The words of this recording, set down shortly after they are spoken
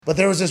But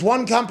there was this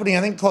one company,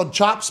 I think, called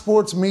Chop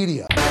Sports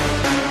Media.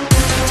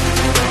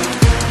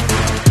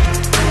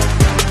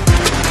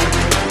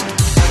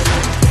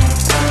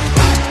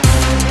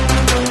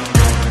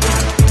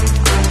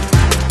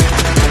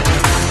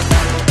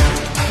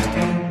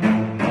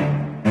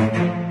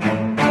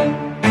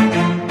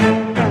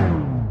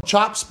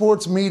 Chop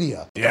Sports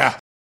Media. Yeah.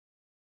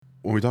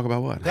 When we talk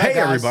about what? Yeah, Hey,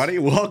 guys. everybody.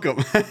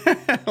 Welcome.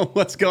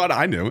 What's going on?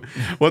 I knew.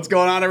 What's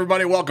going on,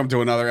 everybody? Welcome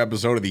to another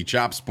episode of the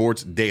Chop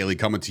Sports Daily,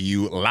 coming to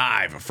you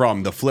live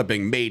from the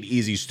Flipping Made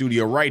Easy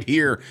studio right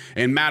here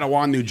in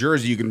Matawan, New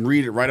Jersey. You can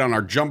read it right on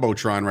our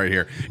Jumbotron right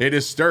here. It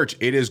is Sturch.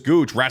 It is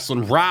Gooch.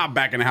 Wrestling Rob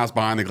back in the house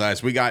behind the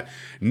glass. We got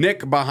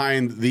Nick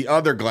behind the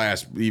other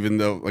glass, even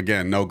though,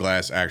 again, no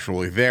glass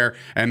actually there.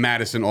 And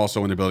Madison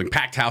also in the building.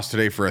 Packed house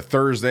today for a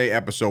Thursday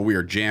episode. We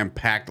are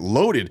jam-packed,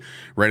 loaded,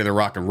 ready to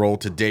rock and roll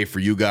today for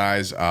you guys.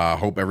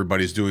 Hope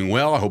everybody's doing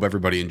well. I hope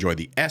everybody enjoyed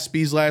the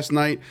ESPYs last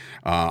night.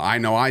 I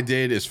know I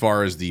did as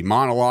far as the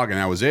monologue, and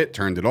that was it.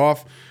 Turned it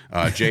off.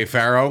 Jay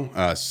Farrow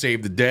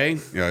saved the day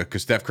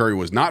because Steph Curry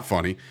was not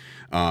funny.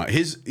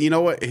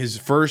 His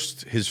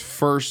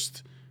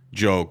first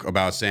joke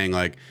about saying,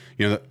 like,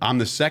 I'm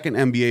the second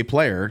NBA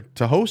player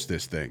to host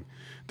this thing.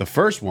 The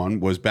first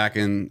one was back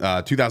in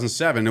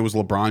 2007. It was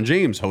LeBron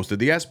James hosted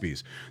the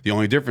ESPYs. The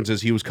only difference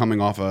is he was coming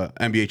off a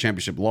NBA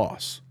championship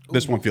loss.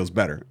 This one feels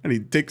better. And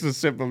he takes a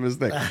sip of his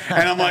thing.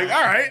 And I'm like,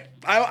 all right,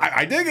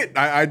 I dig it.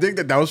 I dig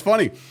that. That was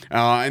funny.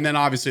 And then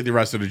obviously the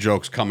rest of the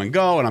jokes come and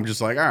go. And I'm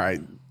just like, all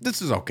right,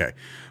 this is okay.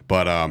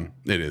 But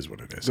it is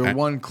what it is. The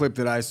one clip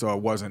that I saw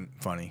wasn't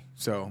funny.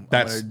 So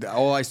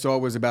all I saw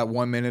was about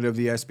 1 minute of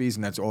the ESPYs,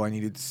 and that's all I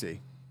needed to see.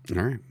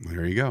 All right, well,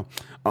 there you go.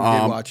 I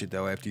did watch it,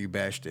 though, after you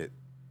bashed it.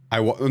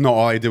 No,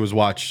 all I did was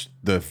watch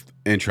the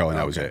intro, and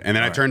that was it. And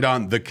then I turned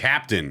on The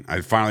Captain.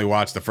 I finally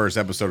watched the first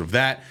episode of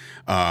that.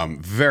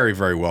 Very,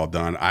 very well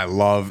done. I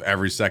love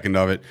every second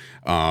of it.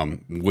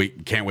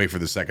 Can't wait for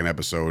the second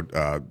episode.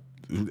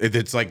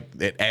 It's like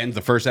it ends.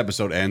 The first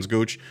episode ends,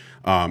 Gooch,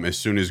 as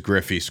soon as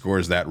Griffey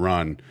scores that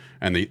run,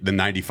 and the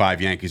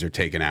 95 Yankees are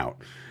taken out.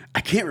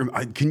 I can't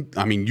remember.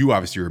 I mean, you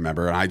obviously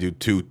remember, and I do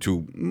too,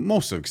 to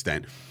most of the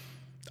extent,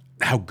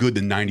 how good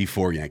the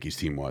 94 Yankees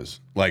team was,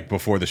 like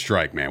before the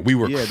strike, man. We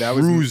were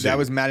cruising. That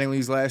was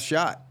Mattingly's last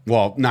shot.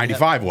 Well,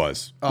 95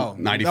 was. Oh,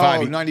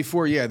 95. No,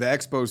 94, yeah, the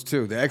Expos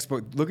too.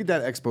 Look at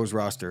that Expos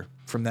roster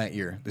from that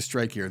year, the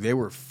strike year. They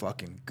were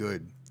fucking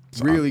good.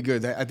 Really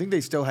good. I think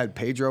they still had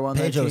Pedro on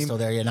that team. Pedro's still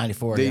there, yeah,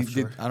 94.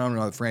 Sure. I don't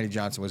know if Randy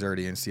Johnson was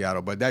already in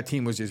Seattle, but that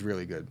team was just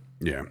really good.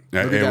 Yeah.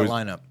 Look at that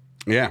lineup.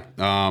 Yeah.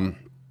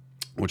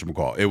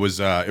 Whatchamacallit? It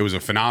was a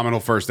phenomenal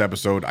first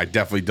episode. I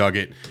definitely dug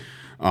it.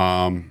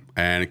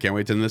 And I can't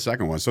wait to the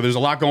second one. So there's a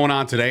lot going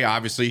on today.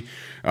 Obviously,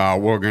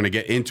 we're going to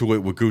get into it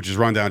with Gooch's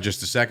rundown in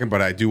just a second,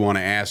 but I do want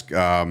to ask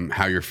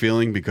how you're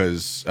feeling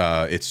because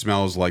it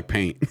smells like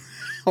paint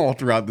all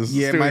throughout this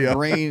studio. My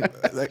brain,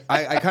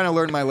 I kind of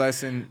learned my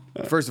lesson.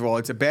 First of all,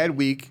 it's a bad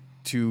week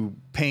to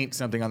paint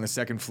something on the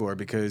second floor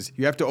because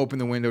you have to open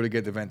the window to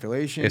get the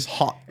ventilation. It's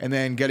hot. And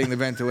then getting the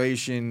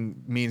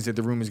ventilation means that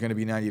the room is going to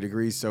be 90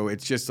 degrees. So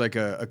it's just like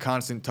a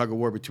constant tug of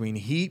war between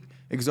heat,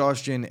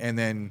 exhaustion, and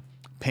then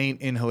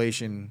paint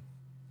inhalation.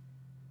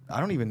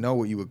 I don't even know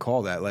what you would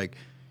call that. Like,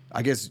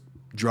 I guess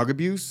drug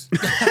abuse.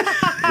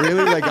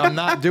 Really? Like, I'm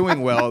not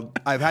doing well.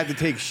 I've had to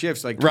take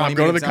shifts. Like, 20 Rob,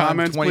 go to the minutes on,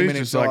 comments, 20 please, minutes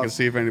just so off. I can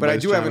see if anybody's But I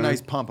do have a chiming in.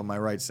 nice pump on my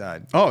right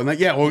side. Oh,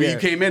 yeah. Well, Yeah. you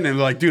came in and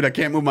like, dude, I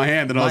can't move my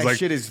hand. And I was My like,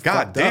 shit is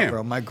God fucked damn. up,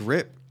 bro. My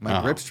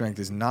grip strength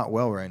is not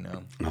well right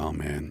now. Oh,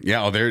 man.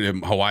 Yeah, there,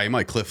 Hawaii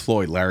Mike, Cliff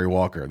Floyd, Larry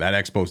Walker. That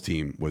Expos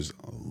team was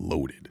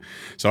loaded.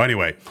 So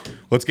anyway,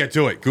 let's get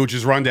to it.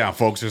 Gooch's rundown,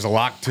 folks. There's a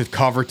lot to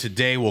cover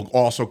today. We'll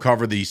also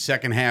cover the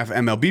second half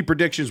MLB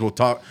predictions. We'll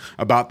talk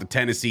about the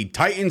Tennessee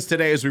Titans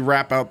today as we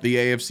wrap up the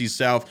AFC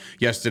South.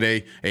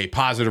 Yesterday, a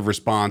positive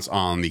response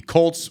on the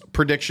Colts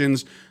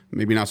predictions.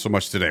 Maybe not so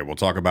much today. We'll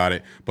talk about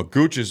it. But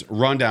Gooch's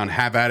rundown,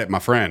 have at it, my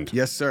friend.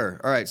 Yes, sir.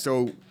 All right,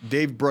 so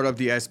Dave brought up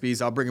the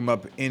ESPYs. I'll bring them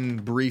up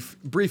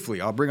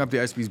briefly. I'll bring up the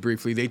ESPYs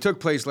briefly. They took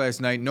place last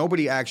night.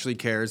 Nobody actually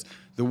cares.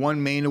 The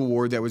one main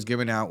award that was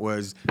given out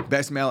was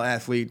Best Male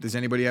Athlete. Does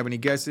anybody have any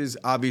guesses?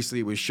 Obviously,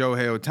 it was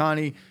Shohei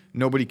Ohtani.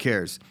 Nobody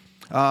cares.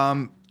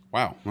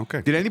 Wow,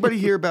 okay. Did anybody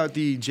hear about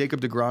the Jacob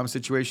deGrom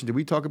situation? Did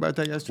we talk about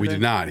that yesterday? We did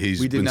not.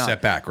 He's been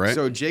set back, right?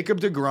 So Jacob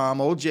deGrom,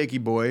 old Jakey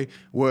boy,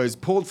 was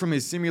pulled from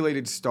his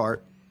simulated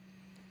start.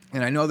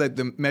 And I know that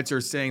the Mets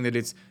are saying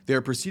that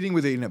they're proceeding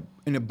with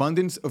an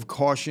abundance of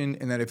caution,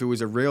 and that if it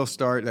was a real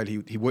start, that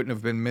he wouldn't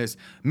have been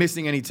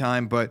missing any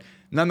time. But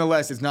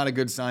nonetheless, it's not a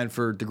good sign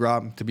for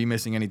deGrom to be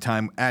missing any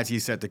time as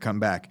he's set to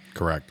come back.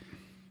 Correct.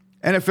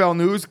 NFL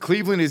news,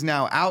 Cleveland is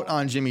now out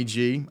on Jimmy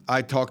G.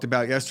 I talked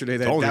about yesterday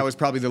that was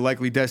probably the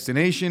likely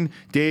destination.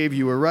 Dave,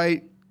 you were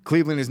right.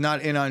 Cleveland is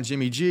not in on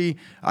Jimmy G.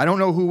 I don't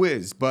know who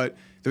is, but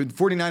the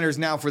 49ers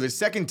now, for the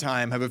second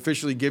time, have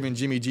officially given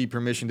Jimmy G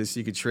permission to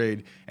seek a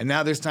trade. And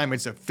now this time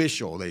it's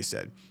official, they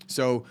said.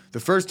 So the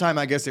first time,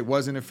 I guess it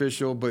wasn't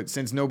official, but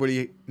since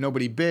nobody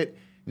bit,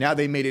 now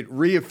they made it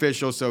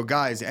re-official. So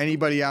guys,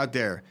 anybody out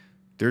there,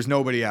 There's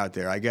nobody out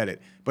there. I get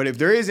it. But if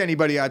there is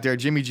anybody out there,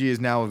 Jimmy G is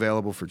now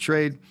available for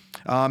trade.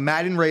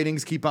 Madden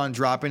ratings keep on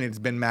dropping. It's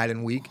been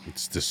Madden week.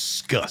 It's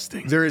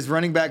disgusting. There is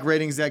running back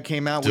ratings that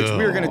came out, which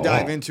we're going to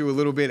dive into a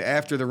little bit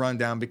after the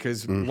rundown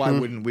because why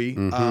wouldn't we?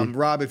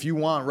 Rob, if you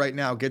want right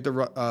now, get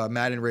the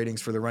Madden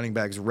ratings for the running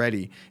backs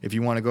ready. If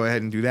you want to go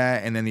ahead and do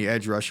that, and then the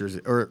edge rushers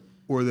or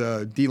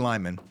the D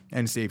linemen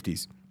and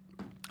safeties.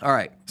 All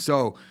right,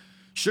 so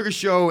Sugar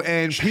Show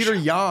and Peter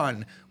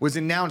Yan was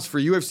announced for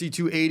UFC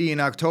 280 in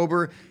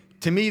October.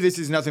 To me, this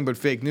is nothing but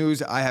fake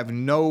news. I have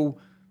no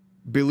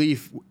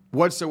belief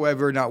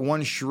whatsoever. Not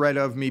one shred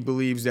of me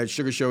believes that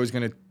Sugar Show is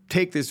going to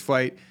take this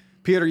fight.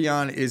 Peter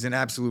Yan is an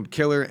absolute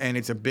killer, and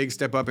it's a big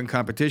step up in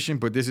competition,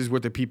 but this is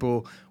what the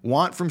people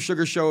want from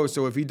Sugar Show,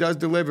 so if he does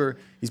deliver,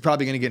 he's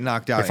probably going to get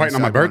knocked out. They're fighting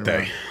on my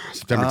birthday,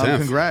 September 10th.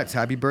 Congrats.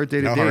 Happy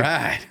birthday to All Dave.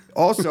 right.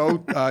 Also,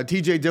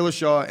 TJ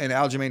Dillashaw and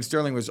Aljamain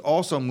Sterling was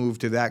also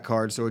moved to that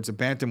card, so it's a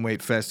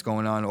bantamweight fest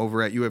going on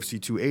over at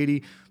UFC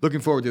 280.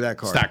 Looking forward to that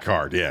card. Stack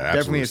card, yeah.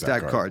 Definitely a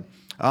stack card.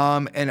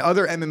 And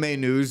other MMA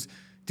news,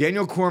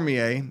 Daniel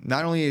Cormier,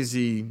 not only is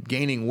he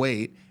gaining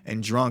weight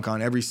and drunk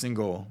on every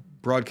single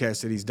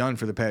broadcast that he's done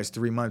for the past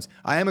 3 months.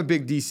 I am a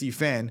big DC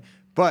fan,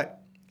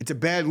 but it's a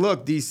bad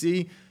look,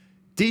 DC.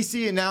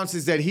 DC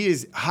announces that he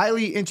is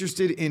highly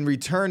interested in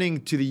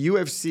returning to the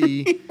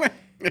UFC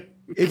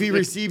if he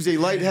receives a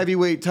light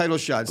heavyweight title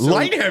shot. So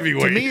light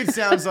heavyweight? To me, it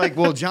sounds like,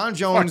 well, John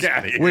Jones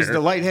was the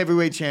light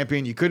heavyweight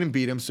champion. You couldn't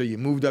beat him, so you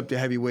moved up to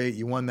heavyweight.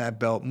 You won that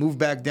belt. Move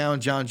back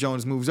down. John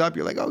Jones moves up.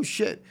 You're like, oh,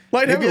 shit.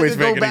 Light Maybe heavyweight's I could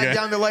go making back again.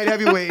 down to light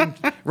heavyweight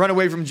and run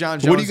away from John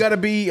Jones. What do you got to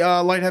be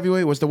light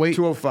heavyweight? What's the weight?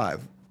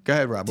 205. Go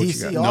ahead, Rob. What you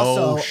DC got?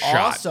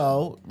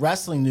 also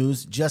wrestling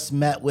news just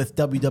met with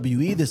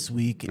WWE this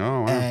week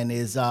and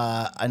is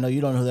I know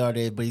you don't know who they are,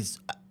 Dave, but he's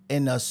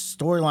in a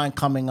storyline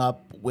coming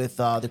up with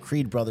the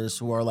Creed brothers,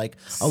 who are like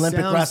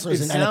Olympic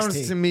wrestlers in NXT. It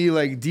sounds to me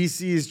like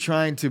DC is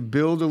trying to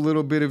build a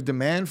little bit of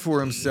demand for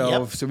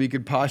himself so he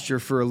could posture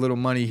for a little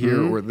money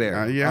here or there.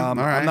 All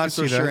right, I'm not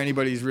so sure that.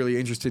 anybody's really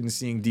interested in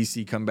seeing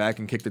DC come back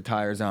and kick the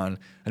tires on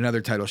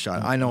another title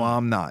shot. I know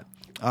I'm not.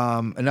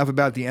 Enough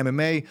about the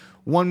MMA.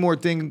 One more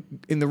thing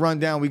in the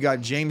rundown. We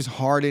got James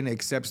Harden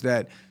accepts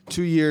that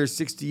 2 years,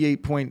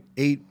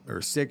 68.8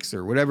 or 6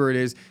 or whatever it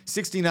is,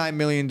 $69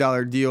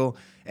 million deal.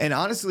 And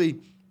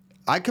honestly,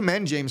 I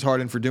commend James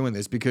Harden for doing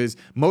this because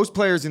most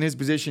players in his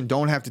position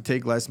don't have to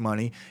take less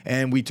money.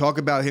 And we talk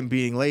about him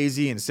being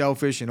lazy and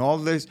selfish and all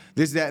this,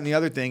 that, and the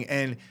other thing.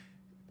 And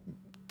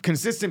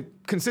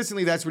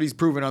consistently, that's what he's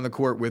proven on the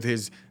court with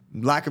his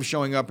lack of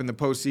showing up in the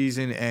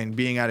postseason and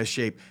being out of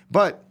shape.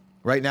 But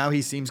right now,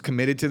 he seems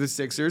committed to the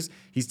Sixers.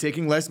 He's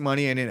taking less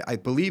money, and I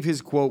believe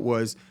his quote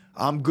was,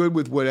 "I'm good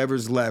with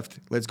whatever's left.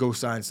 Let's go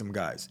sign some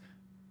guys."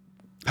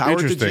 Power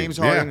to James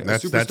Harden, a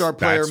superstar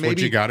player, that's maybe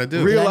what you gotta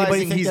do.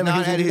 realizing think he's that we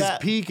not can at do his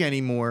that? peak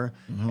anymore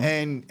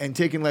and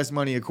taking less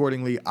money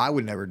accordingly. I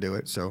would never do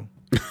it, so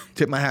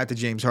tip my hat to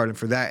James Harden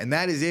for that. And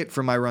that is it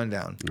for my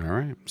rundown. All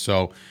right.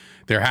 So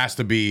there has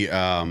to be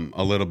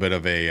a little bit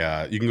of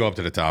a you can go up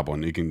to the top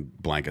one. You can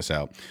blank us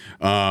out.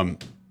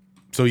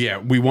 So, yeah,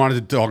 we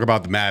wanted to talk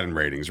about the Madden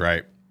ratings,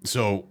 right?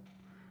 So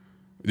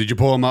did you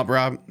pull them up,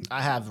 Rob?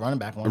 I have running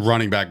back ones.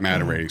 Running back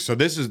Madden ratings. So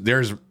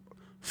there's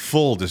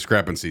full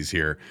discrepancies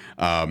here.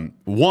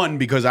 One,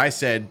 because I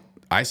said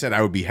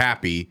I would be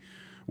happy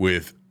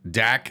with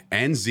Dak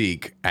and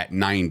Zeke at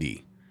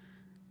 90.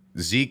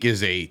 Zeke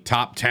is a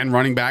top 10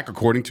 running back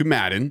according to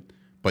Madden,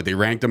 but they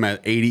ranked him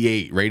at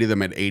 88, rated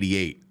them at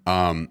 88.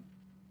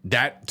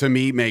 That to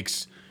me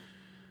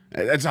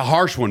that's a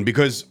harsh one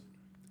because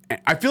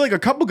I feel like a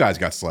couple guys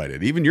got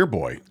slighted, even your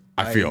boy.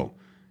 I feel.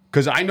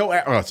 Because I know.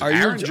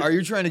 Are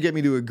you trying to get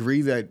me to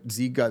agree that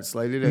Zeke got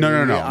slighted?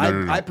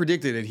 No. I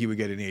predicted that he would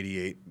get an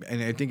 88,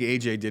 and I think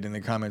AJ did in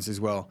the comments as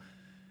well.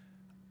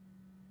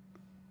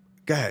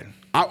 Go ahead.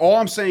 All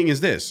I'm saying is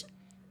this: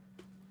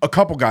 a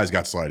couple guys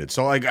got slighted.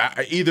 So like,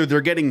 either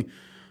they're getting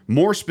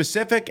more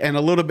specific and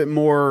a little bit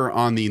more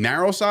on the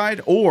narrow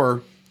side,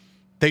 or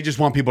they just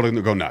want people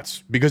to go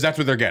nuts because that's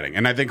what they're getting.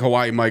 And I think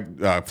Hawaii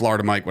Mike,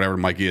 Florida Mike, whatever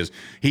Mike is,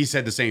 he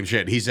said the same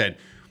shit. He said,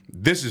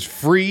 this is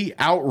free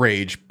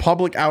outrage,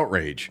 public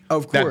outrage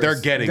that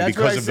they're getting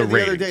because of the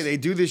ratings. The other day, they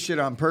do this shit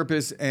on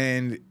purpose.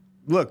 And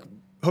look,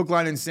 hook,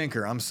 line, and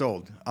sinker. I'm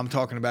sold. I'm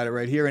talking about it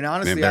right here. And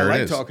honestly, I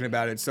like talking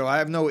about it. So I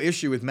have no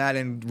issue with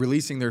Madden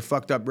releasing their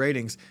fucked up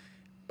ratings.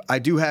 I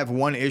do have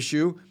one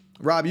issue.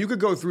 Rob, you could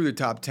go through the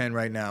top 10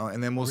 right now,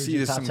 and then we'll see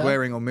there's some 10?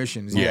 glaring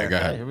omissions. Yeah, go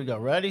ahead. Here we go.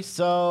 Ready?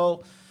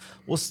 So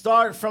we'll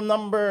start from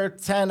number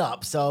 10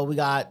 up. So we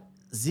got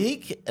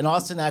Zeke and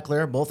Austin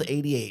Eckler, both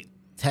 88,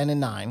 10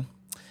 and 9.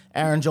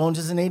 Aaron Jones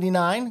is an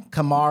 89.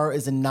 Kamara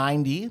is a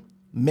 90.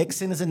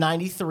 Mixon is a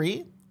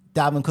 93.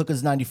 Dalvin Cook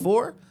is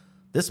 94.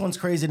 This one's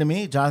crazy to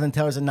me. Jonathan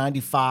Taylor's a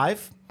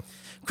 95.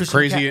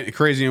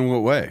 Crazy in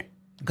what way?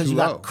 Because you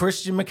got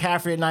Christian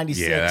McCaffrey at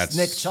 96,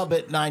 Nick Chubb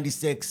at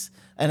 96,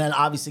 and then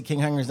obviously King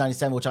Henry's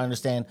 97, which I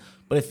understand.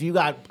 But if you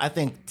got, I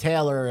think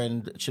Taylor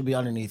and should be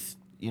underneath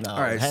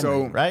All right,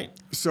 Henry, right?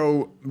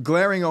 So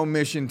glaring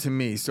omission to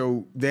me.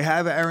 So they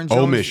have Aaron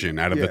Jones. Omission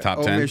out of the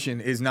top 10?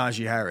 Omission is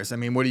Najee Harris. I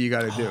mean, what do you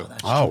got to do?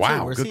 Oh,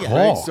 wow. Where's Good he at?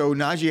 call. So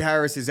Najee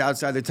Harris is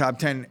outside the top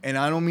 10, and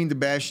I don't mean to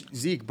bash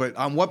Zeke, but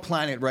on what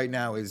planet right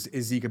now is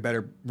Zeke a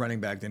better running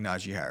back than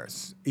Najee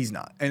Harris? He's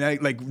not. And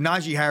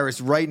Najee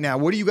Harris right now,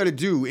 what do you got to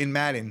do in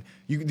Madden?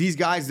 These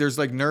guys, there's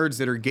like nerds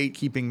that are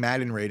gatekeeping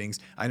Madden ratings.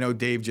 I know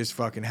Dave just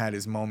fucking had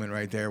his moment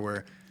right there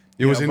where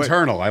It was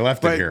internal. I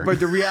left it here. But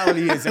the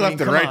reality is, I Left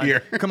mean, it right here.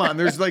 Come on.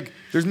 There's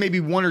maybe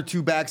one or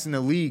two backs in the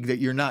league that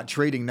you're not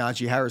trading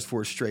Najee Harris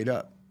for straight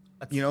up.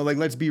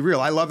 Let's be real.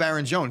 I love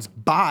Aaron Jones.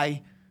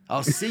 Bye.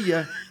 I'll see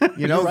you.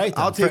 You're right,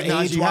 though. I'll take For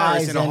Najee age-wise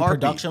Harris in a and heartbeat.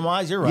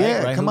 production-wise, you're right.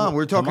 Yeah, right? come on.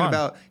 We're talking Come on.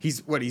 about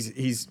he's like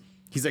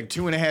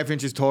 2.5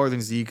 inches taller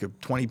than Zeke,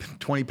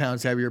 20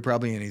 pounds heavier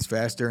probably, and he's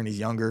faster and he's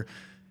younger.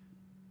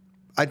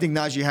 I think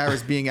Najee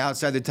Harris being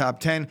outside the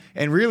top 10,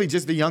 and really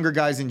just the younger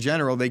guys in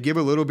general, they give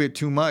a little bit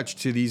too much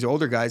to these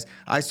older guys.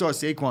 I saw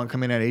Saquon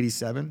come in at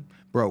 87.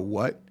 Bro,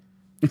 what?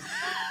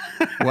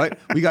 What?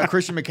 We got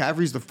Christian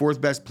McCaffrey's the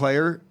fourth best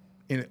player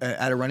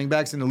out of running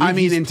backs in the league. I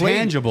mean, He's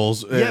played-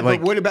 intangibles.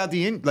 but what about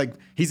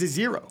he's a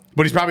 0.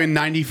 But he's probably a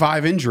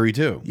 95 injury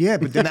too. Yeah,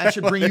 but then that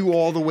should bring you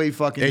all the way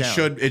fucking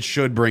down. It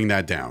should bring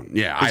that down.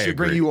 Yeah, I It should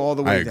agree. bring you all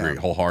the way I down. agree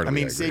wholeheartedly. I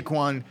mean, I agree.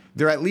 Saquon,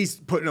 they're at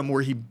least putting him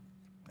where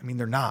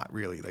they're not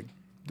really.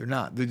 They're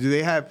not. Do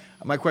they have,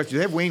 my question, do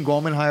they have Wayne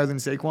Gallman higher than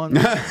Saquon?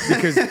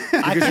 Because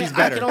he's I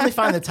better. can only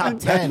find the top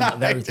 10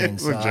 of everything.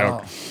 It's So a I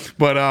joke. don't-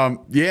 But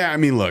yeah, I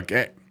mean, look,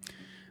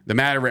 the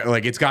matter,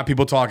 it's got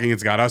people talking,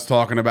 it's got us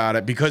talking about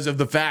it because of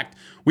the fact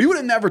we would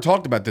have never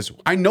talked about this.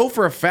 I know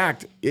for a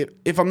fact,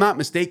 if I'm not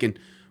mistaken,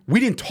 we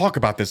didn't talk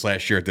about this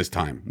last year at this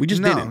time. We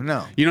just didn't.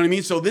 No. You know what I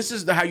mean? So this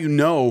is how you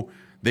know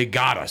they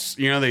got us.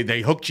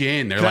 They hooked you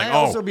in. They're Can like, I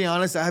also be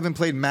honest? I haven't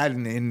played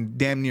Madden in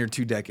damn near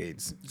 2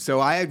 decades, so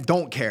I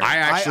don't care.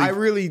 I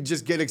really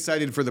just get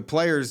excited for the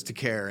players to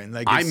care, and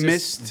I it's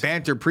missed- just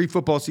banter,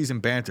 pre-football season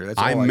banter. That's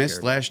all I I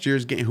missed care. last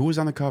year's game. Who was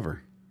on the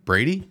cover?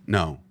 Brady?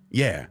 No.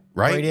 Yeah,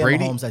 right? Brady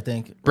and Mahomes, I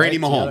think. Brady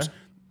right? Mahomes. Together?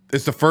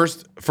 It's the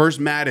first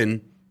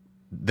Madden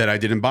that I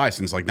didn't buy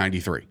since like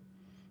 93.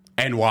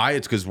 And why?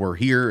 It's because we're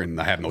here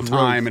and I have no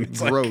time. And it's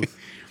growth. like,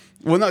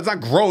 well, no, it's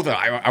not growth.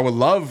 I would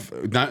love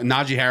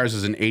Najee Harris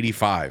is an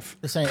 85.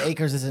 They're saying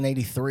Akers is an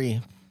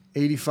 83.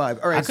 85.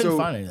 All right, I couldn't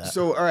find any of that.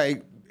 So all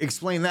right,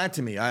 explain that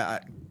to me.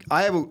 I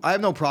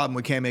have no problem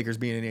with Cam Akers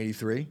being an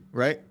 83,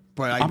 right?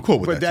 But I'm cool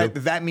with but that,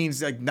 too. that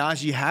means like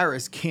Najee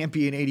Harris can't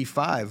be an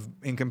 85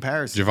 in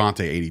comparison.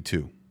 Javonte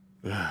 82.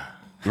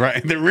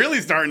 Right? They're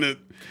really starting to.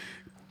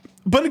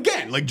 But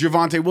again, like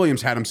Javonte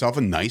Williams had himself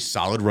a nice,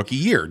 solid rookie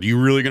year. Do you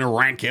really going to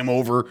rank him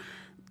over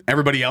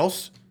everybody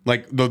else?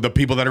 Like the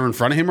people that are in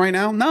front of him right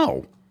now?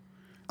 No.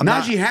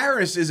 Najee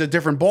Harris is a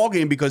different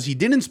ballgame because he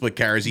didn't split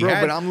carries. He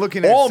had but I'm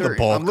looking all at the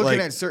bulk. I'm looking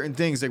at certain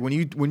things. Like when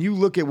you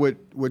look at what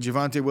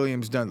Javonte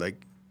Williams done,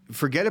 like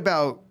forget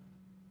about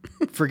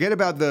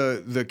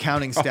the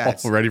counting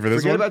stats. Ready for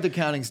this Forget one? about the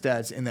counting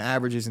stats and the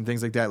averages and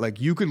things like that.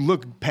 Like you could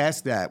look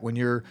past that when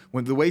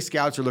the way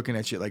scouts are looking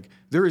at shit. Like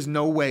there is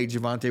no way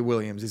Javonte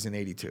Williams is an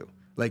 82.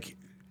 Like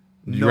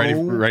You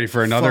ready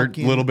for another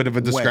fucking little bit of a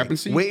way.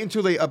 discrepancy? Wait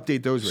until they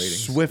update those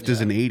ratings. Swift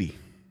is an 80.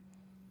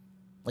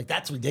 Like,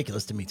 that's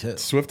ridiculous to me, too.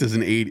 Swift is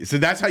an 80. So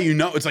that's how you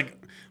know. It's like,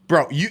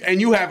 bro,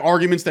 you have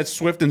arguments that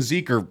Swift and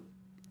Zeke are,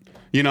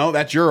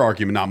 that's your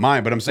argument, not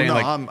mine. But I'm saying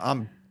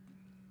I'm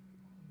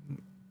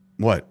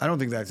what? I don't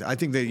think that's. I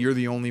think that you're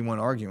the only one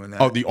arguing that.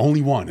 Oh, the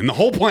only one in the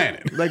whole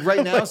planet. Like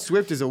right now,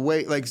 Swift is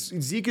away. Like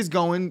Zeke has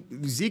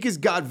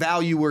got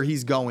value where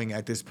he's going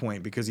at this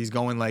point because he's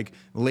going like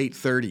late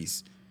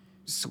 30s.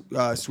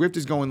 Swift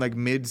is going like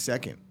mid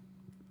second,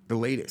 the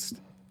latest.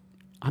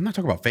 I'm not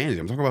talking about fantasy.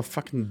 I'm talking about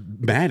fucking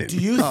Madden. Do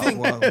you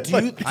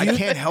think? I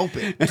can't help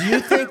it. Do you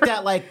think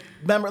that, like,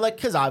 remember, like,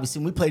 because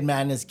obviously we played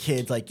Madden as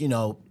kids, like,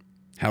 Hell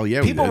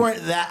yeah, people we did.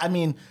 weren't that. I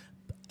mean,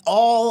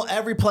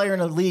 every player in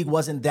the league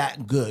wasn't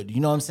that good. You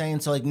know what I'm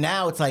saying? So like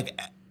now it's like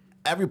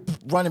every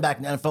running back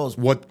in the NFL is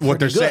What pretty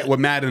they're saying, good. what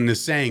Madden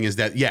is saying is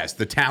that yes,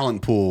 the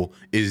talent pool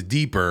is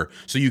deeper,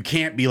 so you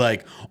can't be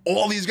like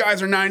all these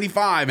guys are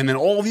 95 and then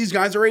all these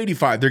guys are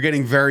 85. They're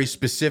getting very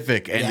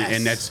specific,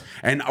 and Yes.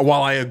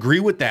 while I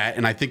agree with that,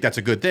 and I think that's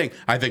a good thing,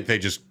 I think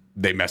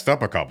they messed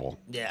up a couple.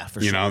 Yeah, for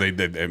you sure. know,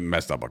 they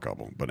messed up a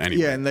couple. But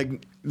anyway, Yeah,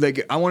 and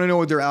like I want to know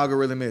what their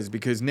algorithm is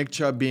because Nick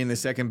Chubb being the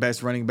second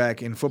best running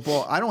back in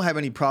football, I don't have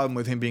any problem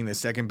with him being the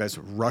second best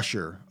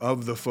rusher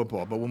of the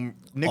football. But when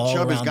Nick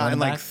Chubb has All-around gotten running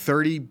like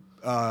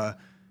back?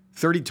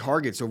 30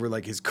 targets over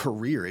like his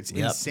career, it's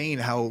insane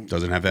how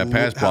Doesn't have that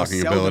pass how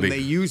blocking seldom ability. They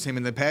use him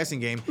in the passing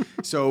game,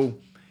 so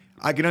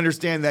I can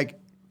understand that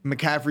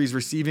McCaffrey's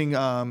receiving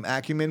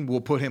acumen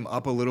will put him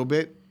up a little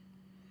bit.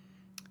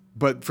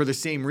 But for the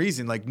same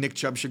reason, like Nick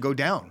Chubb should go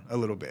down a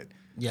little bit.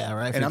 Yeah,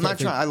 right. And I'm not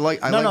trying. I like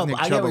Nick I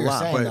get Chubb what a you're lot,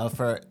 saying, but though.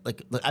 For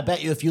like, look, I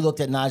bet you if you looked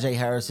at Najee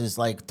Harris's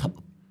like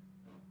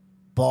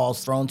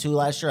balls thrown to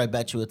last year, I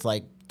bet you it's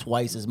like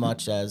twice as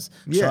much as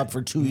Chubb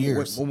for 2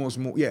 years. Almost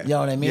more. Yeah. You know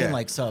what I mean? Yeah.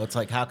 Like, so it's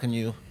like, how can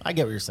you? I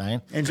get what you're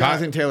saying. And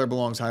Jonathan Taylor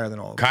belongs higher than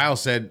all of them. Kyle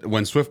said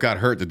when Swift got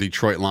hurt, the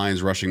Detroit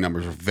Lions rushing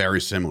numbers were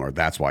very similar.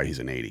 That's why he's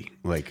an 80.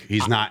 Like,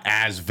 he's not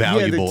as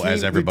valuable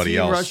as everybody the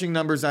team else. Rushing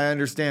numbers, I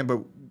understand, but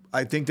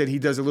I think that he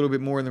does a little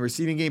bit more in the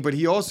receiving game. But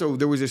he also,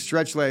 there was a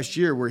stretch last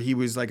year where he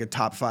was like a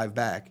top 5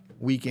 back.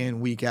 Week in,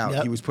 week out,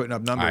 Yep. he was putting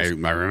up I numbers.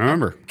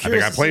 remember. I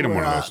think I played him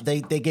one of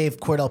those. They gave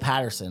Cordell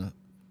Patterson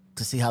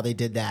to see how they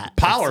did that.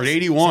 Pollard, Same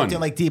 81. thing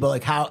like Debo.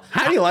 Like how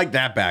How do you like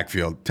that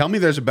backfield? Tell me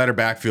there's a better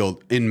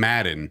backfield in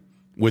Madden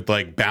with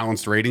like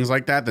balanced ratings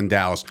like that than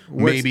Dallas.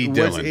 Maybe what's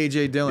Dillon.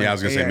 A.J. Dillon? Yeah, I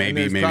was gonna say Yeah, and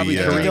maybe there's probably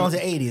Kareem Kareem- Dillon's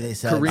at 80. They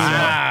said.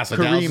 Kareem- So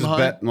Kareem Dallas is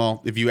Hunt.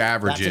 well, if you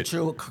average That's a it.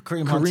 true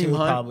Kareem Hunt Kareem too,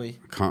 Hunt. probably.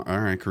 All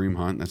right, Kareem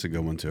Hunt. That's a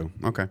good one too.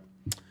 Okay,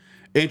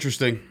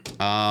 interesting.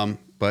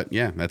 But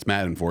yeah, that's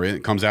Madden for you.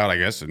 It comes out, I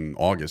guess, in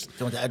August. Do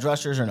you want the edge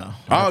rushers or no?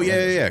 Oh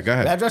yeah. Go The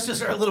ahead. edge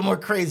rushers are a little more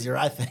crazier,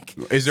 I think.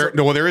 Is there?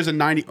 No, well, there is a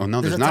 90. Oh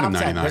no, there's a not a top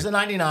 10. 99. There's a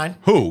 99.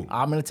 Who?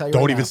 I'm going to tell you.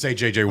 Don't right even now. say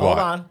J.J. Hold Watt.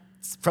 on.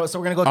 So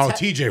we're going to go. Oh,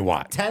 T.J.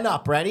 Watt. 10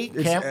 up. Ready?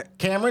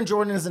 Cameron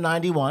Jordan is a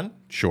 91.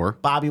 Sure.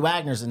 Bobby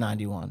Wagner's a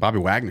 91. Bobby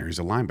Wagner. He's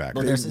a linebacker.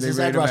 Well, this They is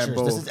rate edge him at rushers.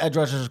 This both. is edge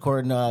rushers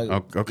according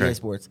to okay. EA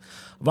Sports.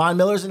 Von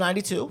Miller's a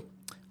 92.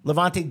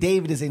 Levante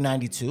David is a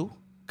 92.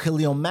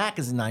 Khalil Mack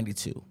is a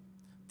 92.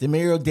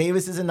 Demario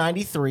Davis is a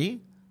 93.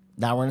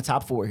 Now we're in the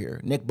top 4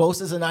 here. Nick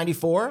Bosa is a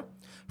 94.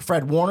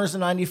 Fred Warner's a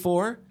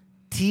 94.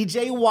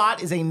 TJ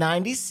Watt is a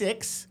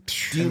 96.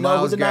 Do you And know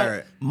Myles who the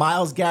Garrett.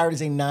 Miles Garrett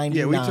is a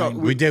 99. talked-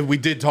 We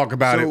did talk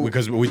about So- it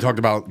because we talked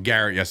about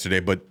Garrett yesterday,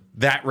 but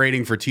that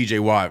rating for TJ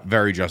Watt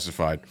very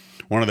justified.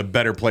 One of the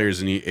better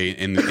players in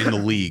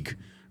the league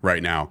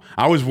right now.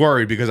 I was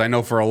worried because I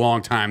know for a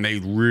long time they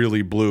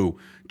really blew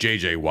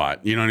JJ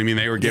Watt. You know what I mean?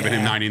 They were giving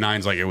him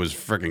 99s like it was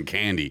freaking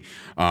candy.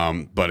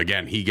 But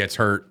again, he gets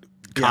hurt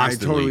Yeah, I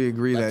constantly. totally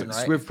agree Left that and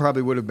right. Swift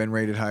probably would have been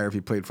rated higher if he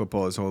played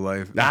football his whole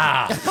life.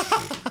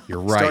 You're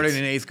right. Started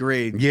in 8th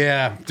grade.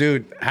 Yeah,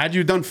 dude. Had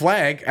you done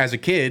flag as a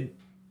kid,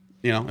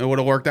 you know, it would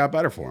have worked out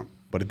better for him,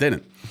 but it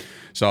didn't.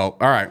 So,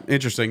 all right,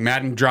 interesting.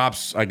 Madden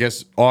drops, I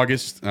guess,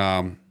 August. We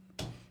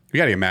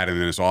got to get Madden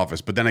in this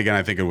office, but then again,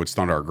 I think it would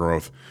stunt our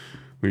growth.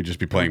 We'd just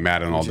be playing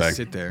Madden all Just day.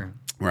 sit there.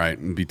 Right,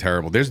 it'd be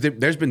terrible. There's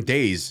been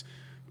days,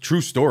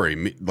 true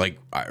story, like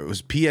it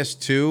was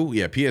PS2.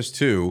 Yeah,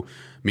 PS2.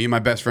 Me and my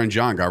best friend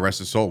John, God rest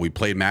his soul, we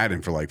played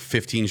Madden for like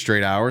 15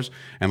 straight hours.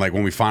 And like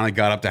when we finally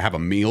got up to have a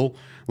meal,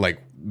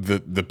 like the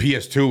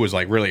PS2 was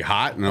like really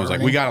hot, and I was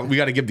like, we got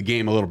to give the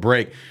game a little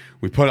break.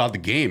 We put out the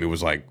game. It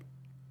was like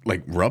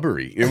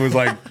rubbery. It was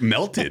like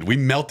melted. We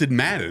melted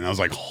Madden. And I was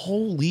like,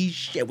 holy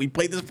shit, we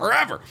played this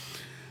forever.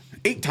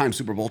 8-time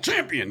Super Bowl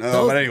champion.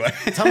 But anyway.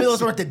 Tell me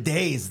those weren't the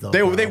days, though. They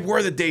bro.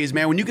 were the days,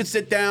 man, when you could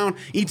sit down,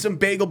 eat some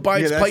bagel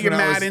bites, Yeah, play your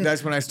Madden.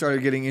 That's when I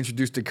started getting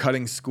introduced to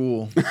cutting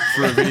school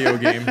for a video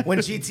game. When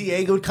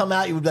GTA would come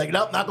out, you would be like,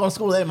 nope, not going to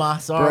school today, ma.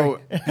 Sorry. Bro,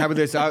 how about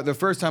this? The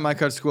first time I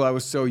cut school, I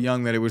was so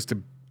young that it was to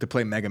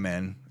play Mega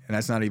Man, and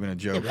that's not even a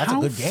joke. That's a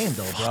good game,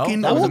 though, bro.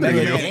 fucking That was a old are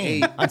good you?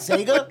 game. On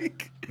Sega?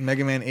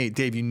 Mega Man 8.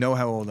 Dave, you know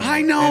how old I am.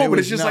 I know, And it but was-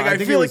 it's just no, like I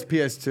think feel it was like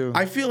PS2.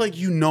 I feel like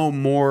you know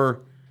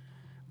more.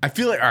 I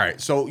feel like all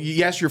right. So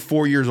yes, you're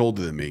 4 years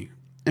older than me,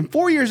 and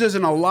 4 years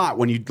isn't a lot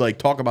when you like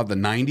talk about the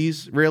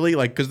 '90s, really.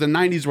 Like because the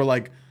 '90s were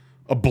like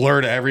a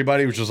blur to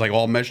everybody, which was like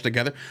all meshed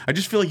together. I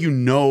just feel like you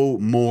know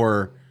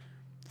more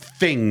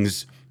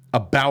things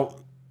about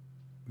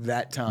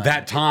that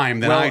time.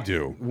 than I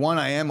do. One,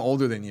 I am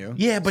older than you.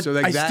 Yeah, but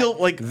like I still,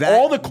 like,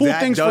 all the cool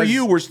things for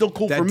you were still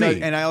cool that for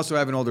me. and I also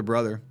have an older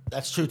brother.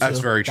 That's true, too. That's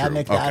very true. That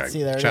makes Okay.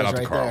 see, there it Shout is out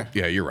to right Carl. there.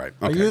 Yeah, you're right.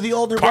 Are Okay. you the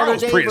older Carl's brother,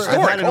 Dave, or- prehistoric.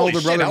 I've had an Holy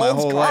older brother shit, my how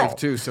old's whole Carl? life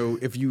too. So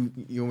if you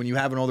when you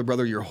have an older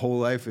brother your whole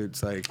life,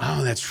 it's like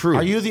Oh, that's true.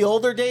 Are you the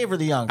older Dave or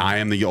the younger? I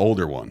am the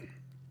older one.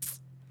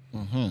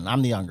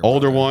 I'm the younger.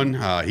 Older one.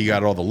 He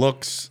got all the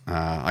looks.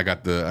 I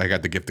got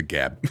the gift of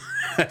gab.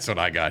 That's what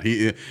I got.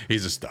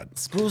 He's a stud.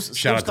 School's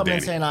Shout out to coming in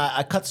Danny. saying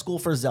I cut school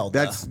for Zelda.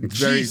 that's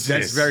very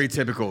Jesus.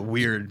 typical.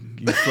 Weird.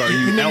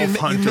 You elf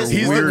hunter missed-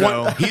 He's the,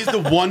 weirdo. one, he's the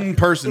one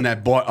person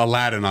that bought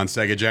Aladdin on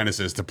Sega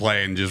Genesis to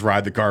play and just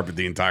ride the carpet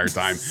the entire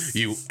time.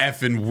 You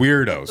effing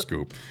weirdo,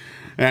 Scoop.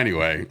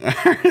 Anyway,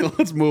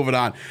 let's move it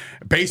on.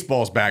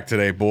 Baseball's back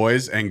today,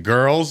 boys and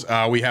girls.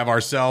 We have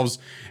ourselves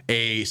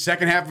a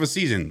second half of a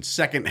season,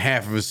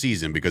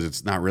 because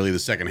it's not really the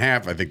second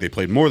half. I think they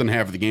played more than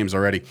half of the games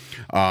already.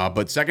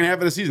 But second half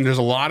of the season, there's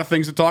a lot of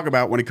things to talk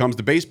about when it comes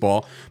to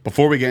baseball.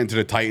 Before we get into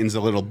the Titans a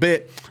little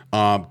bit,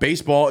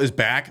 baseball is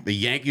back. The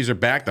Yankees are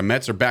back. The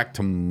Mets are back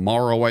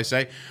tomorrow, I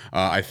say.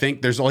 I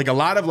think there's like a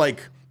lot of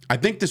I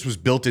think this was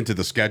built into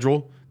the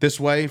schedule this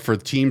way for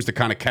teams to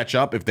kind of catch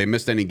up if they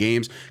missed any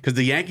games, because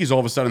the Yankees all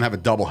of a sudden have a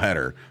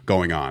doubleheader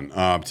going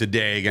on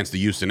today against the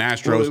Houston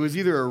Astros. Well, it was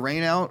either a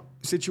rain out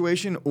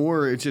situation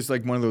or it's just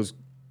like one of those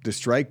the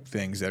strike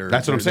things that are.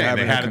 That's what I'm they're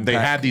saying. having They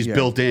had these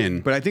built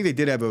in. But I think they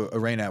did have a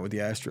rain out with the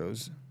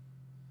Astros.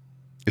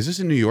 Is this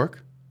in New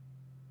York?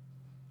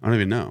 I don't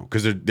even know,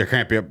 because there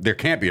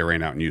can't be a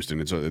rain out in Houston.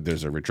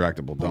 There's a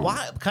retractable dome.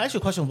 Why? Can I ask you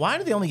a question? Why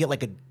do they only get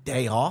like a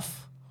day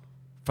off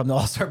from the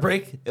All-Star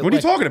break. What are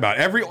you talking about?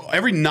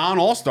 Every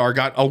non-All-Star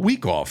got a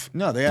week off.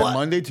 No, they had But-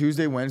 Monday,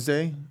 Tuesday,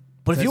 Wednesday.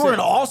 But if That's you were it. an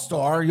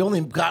All-Star, you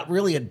only got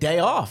really a day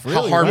off. Really,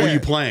 How hard right? were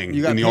you playing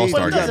You got in the paid. All-Star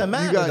But it game? doesn't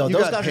matter, You got- though. you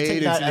Those got guys are paid,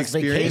 taking that it's an as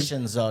experience.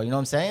 vacations, though. You know what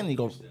I'm saying? You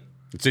go.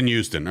 It's in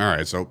Houston. All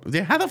right. So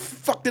how the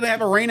fuck did they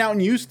have a rain out in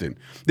Houston?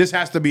 This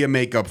has to be a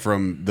makeup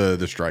from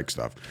the strike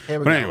stuff. Here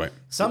we But go. anyway,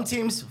 Some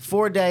teams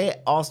 4-day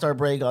All-Star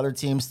break, other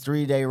teams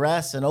 3-day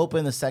rest, and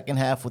open the second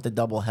half with a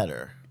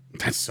doubleheader.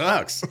 that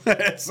sucks.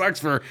 It sucks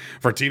for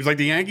teams like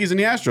the Yankees and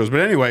the Astros. But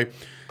anyway,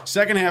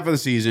 second half of the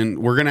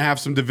season, we're going to have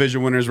some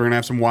division winners. We're going to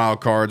have some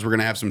wild cards. We're going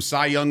to have some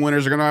Cy Young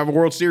winners. We're going to have a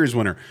World Series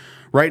winner.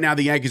 Right now,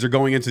 the Yankees are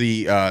going into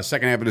the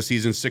second half of the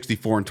season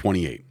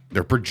 64-28.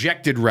 Their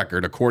projected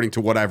record, according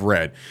to what I've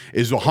read,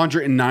 is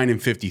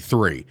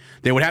 109-53.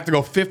 They would have to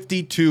go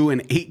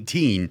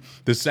 52-18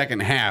 the second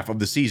half of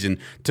the season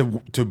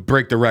to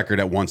break the record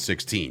at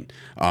 116.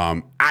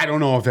 I don't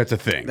know if that's a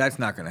thing. That's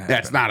not going to happen.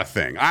 That's not a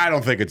thing. I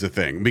don't think it's a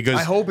thing because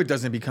I hope it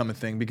doesn't become a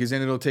thing because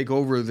then it'll take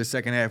over the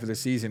second half of the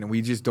season and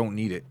we just don't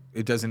need it.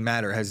 It doesn't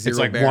matter. It has zero it's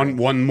like bearing.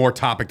 one more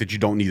topic that you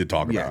don't need to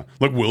talk Yeah. about.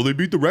 Like, will they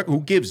beat the record?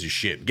 Who gives a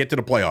shit? Get to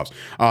the playoffs.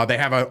 They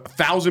have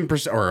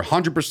 1,000% or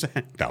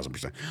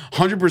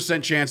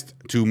 100% chance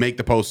to make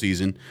the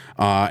postseason,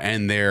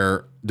 and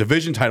their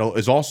division title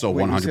is also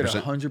Wait, you 100%.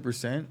 said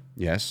 100%?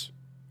 Yes,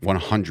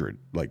 100.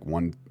 Like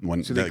one.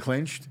 So they like,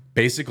 clinched?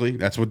 Basically,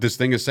 that's what this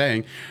thing is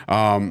saying.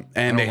 And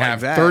they like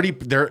have that. 30.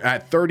 They're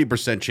at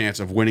 30% chance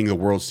of winning the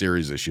World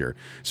Series this year.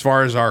 As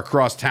far as our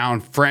crosstown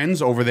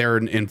friends over there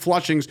in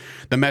Flushings,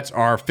 the Mets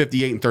are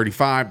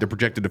 58-35. They're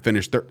projected to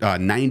finish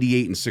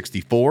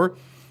 98-64.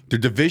 Their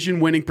division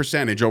winning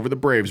percentage over the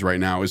Braves right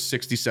now is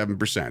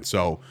 67%.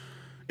 So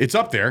it's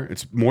up there.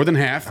 It's more than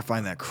half. I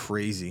find that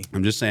crazy.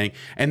 I'm just saying.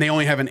 And they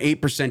only have an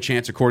 8%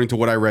 chance, according to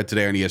what I read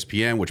today on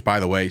ESPN, which, by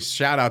the way,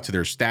 shout out to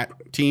their stat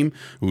team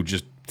who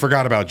just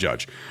forgot about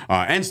Judge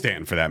and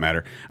Stanton, for that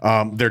matter.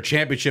 Their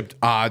championship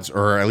odds,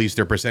 or at least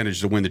their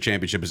percentage to win the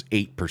championship, is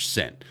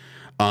 8%.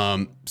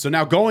 So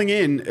now going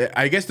in,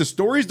 I guess the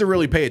stories to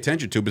really pay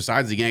attention to,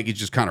 besides the Yankees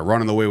just kind of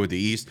running away with the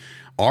East,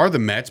 are the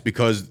Mets,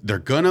 because they're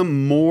going to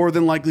more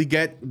than likely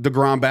get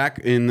DeGrom back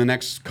in the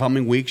next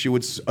coming weeks, you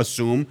would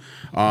assume.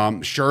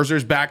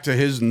 Scherzer's back to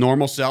his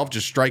normal self,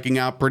 just striking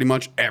out pretty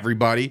much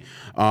everybody.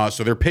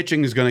 So their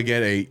pitching is going to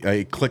get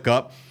a click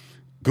up.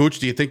 Gooch,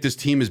 do you think this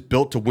team is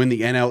built to win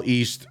the NL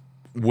East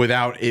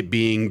without it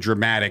being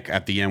dramatic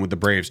at the end with the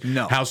Braves?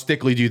 No. How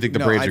stickly do you think the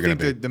Braves are going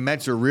to be? I think the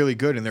Mets are really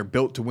good and they're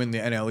built to win the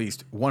NL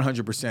East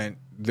 100%.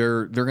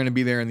 They're going to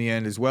be there in the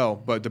end as well,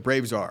 but the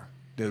Braves are.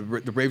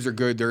 The Braves are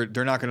good.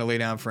 They're not going to lay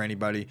down for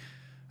anybody.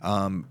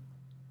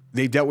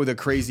 They dealt with a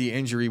crazy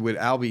injury with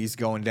Albies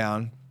going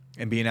down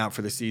and being out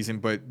for the season,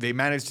 but they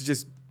managed to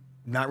just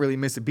not really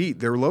miss a beat.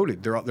 They're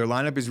loaded. Their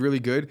lineup is really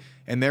good,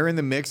 and they're in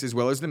the mix as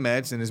well as the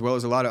Mets and as well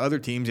as a lot of other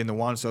teams in the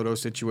Juan Soto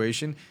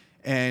situation,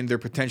 and they're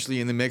potentially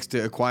in the mix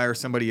to acquire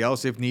somebody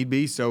else if need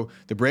be. So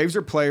the Braves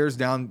are players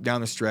down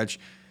the stretch.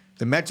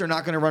 The Mets are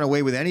not going to run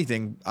away with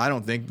anything, I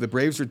don't think. The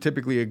Braves are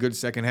typically a good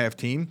second half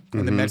team,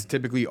 and the Mets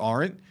typically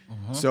aren't.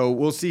 So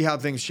we'll see how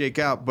things shake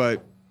out,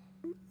 but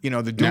you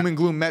know, the doom and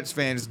gloom Mets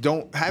fans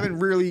haven't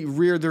really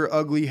reared their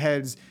ugly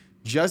heads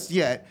just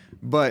yet,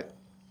 but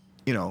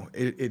you know,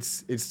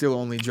 it's still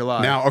only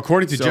July. Now,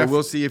 according to Jeff,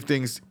 we'll see if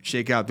things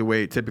shake out the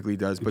way it typically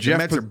does. But Jeff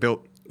the Mets are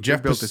built. They're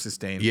built to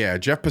sustain. Yeah,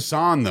 Jeff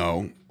Passan,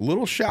 though, a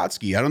little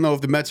shotsky. I don't know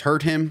if the Mets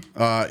hurt him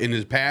in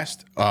his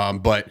past,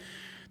 but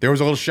there was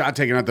a little shot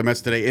taken at the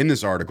Mets today in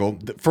this article.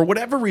 For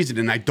whatever reason,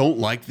 and I don't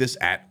like this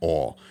at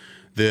all,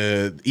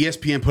 the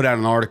ESPN put out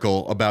an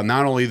article about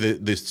not only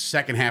the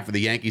second half of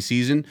the Yankee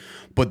season,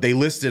 but they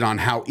listed on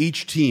how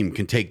each team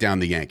can take down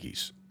the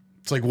Yankees.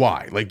 It's like,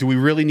 why? Like, do we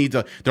really need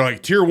to? They're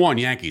like, tier one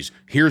Yankees.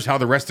 Here's how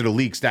the rest of the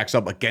league stacks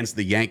up against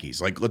the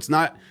Yankees. Like, let's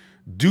not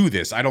do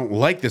this. I don't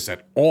like this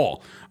at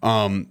all.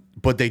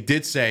 But they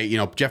did say, you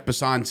know, Jeff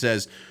Passan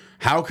says,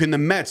 how can the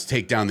Mets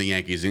take down the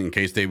Yankees in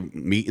case they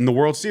meet in the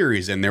World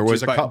Series? And there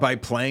was Just by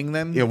playing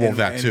them. Yeah, well, and,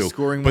 that and too.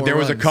 Scoring but more there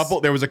was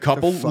runs. there was a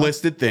couple The fuck?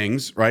 listed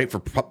things, right, for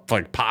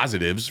like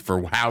positives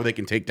for how they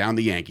can take down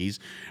the Yankees,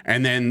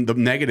 and then the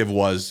negative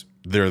was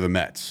they're the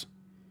Mets.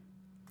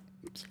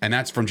 And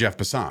that's from Jeff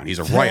Passan. He's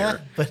a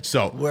writer. But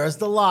so where's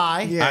the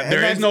lie? Yeah, and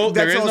there is no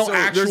that's also,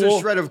 actual. There's a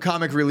shred of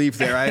comic relief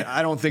there.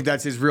 I don't think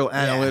that's his real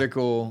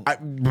analytical.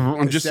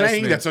 I'm just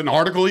saying assessment. that's an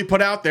article he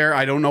put out there.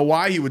 I don't know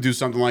why he would do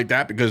something like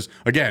that because,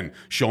 again,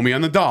 show me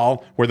on the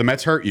doll where the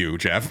Mets hurt you,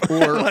 Jeff.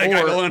 Or, Like,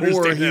 I don't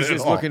understand or that he's at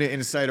just all. looking to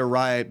incite a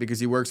riot because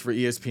he works for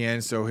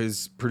ESPN. So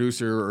his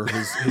producer or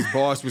his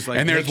boss was like,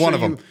 And there's "Make one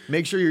sure of them.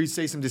 Make sure you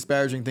say some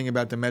disparaging thing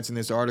about the Mets in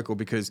this article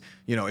because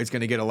you know it's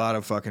going to get a lot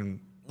of fucking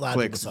lot of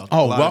clicks. people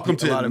Oh, A lot of welcome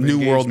pe- a lot to of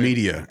New World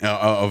engagement. Media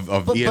of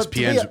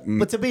ESPN's.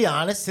 But to be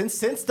honest, since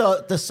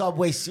the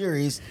Subway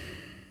series,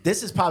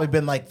 this has probably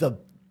been like the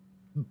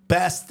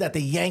best that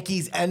the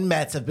Yankees and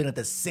Mets have been at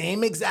the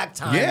same exact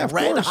time. Yeah, of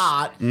red course.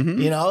 hot.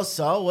 You know,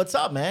 so what's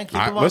up, man? Keep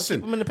them Listen,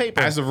 keep them in the paper.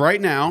 as of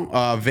right now,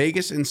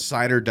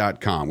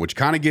 VegasInsider.com, which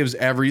kind of gives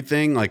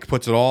everything, like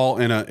puts it all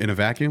in a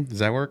vacuum. Does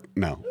that work?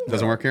 No.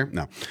 Doesn't work here?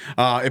 No.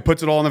 It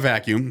puts it all in a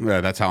vacuum.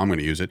 That's how I'm going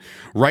to use it.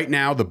 Right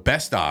now, the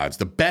best odds,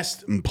 the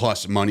best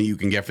plus money you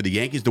can get for the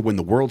Yankees to win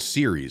the World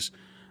Series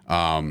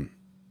are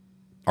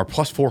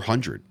plus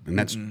 400. And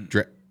that's...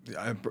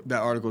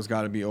 That article's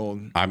got to be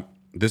old.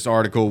 This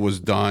article was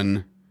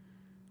done.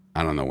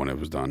 I don't know when it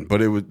was done, but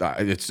it was.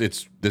 It's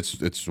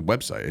a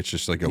website. It's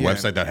just like a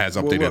website that has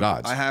updated look,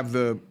 odds. I have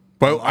the.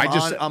 But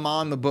I'm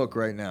on the book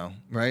right now,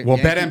 right? Well,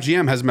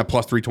 BetMGM has them at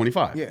plus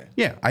 325.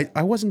 Yeah.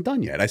 I wasn't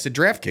done yet. I said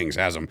DraftKings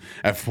has them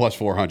at plus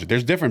 400.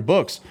 There's different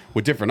books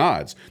with different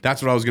odds.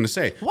 That's what I was going to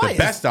say. The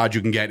best odds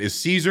you can get is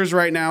Caesars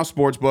right now,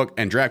 Sportsbook,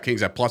 and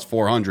DraftKings at plus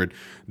 400.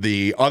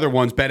 The other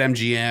ones,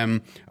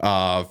 BetMGM,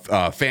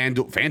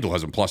 FanDuel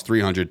has them plus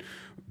 300.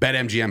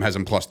 BetMGM has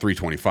them plus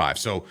 325.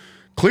 So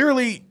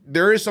clearly,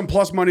 there is some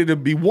plus money to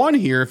be won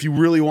here if you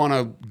really want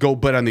to go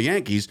bet on the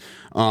Yankees.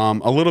 A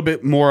little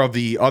bit more of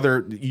the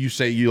other, you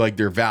say you like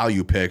their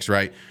value picks,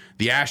 right?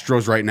 The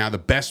Astros right now, the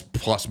best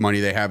plus money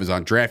they have is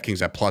on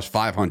DraftKings at plus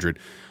 500.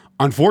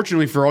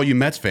 Unfortunately for all you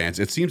Mets fans,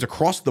 it seems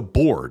across the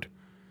board,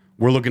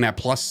 we're looking at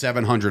plus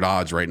 700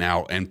 odds right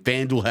now, and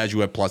FanDuel has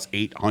you at plus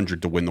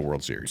 800 to win the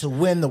World Series. to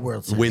win the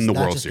World Series. Win the not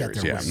World just get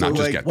Series, their yeah. win. Not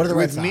just like, get what are the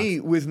Red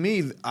with Sox?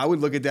 me, I would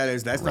look at that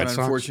as that's Red not Sox?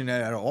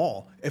 unfortunate at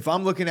all. If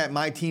I'm looking at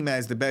my team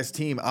as the best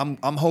team, I'm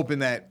hoping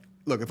that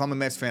look. If I'm a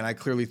Mets fan, I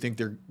clearly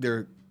think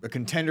they're a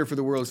contender for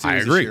the World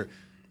Series agree. this year.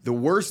 The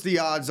worse the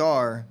odds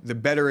are, the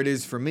better it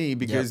is for me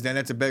because then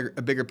that's a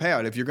bigger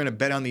payout. If you're going to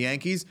bet on the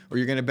Yankees or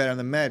you're going to bet on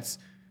the Mets,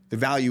 the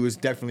value is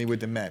definitely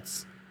with the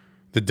Mets.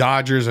 The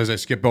Dodgers, as I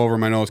skip over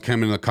my notes,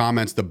 came in the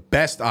comments. The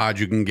best odds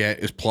you can get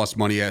is plus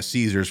money at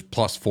Caesars,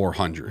 plus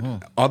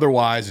 400.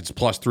 Otherwise, it's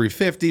plus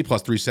 350,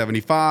 plus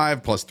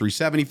 375, plus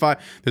 375.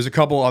 There's a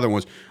couple other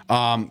ones.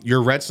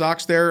 Your Red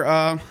Sox there,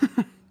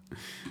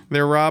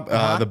 Rob.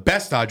 The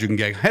best odds you can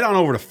get, head on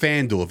over to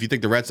FanDuel. If you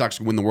think the Red Sox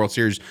can win the World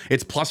Series,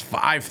 it's plus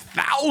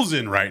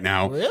 5,000 right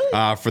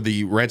now for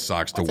the Red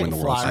Sox to win the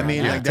World Series. I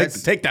mean, like,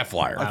 take that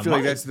flyer. I feel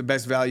like that's the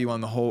best value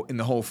on in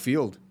the whole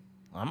field.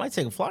 I might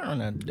take a flyer on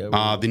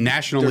that. The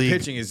National Their League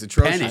pitching is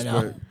atrocious,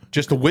 pennant, but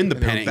just to win the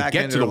their pennant and back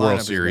get end to of the the World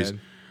lineup is Series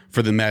bad.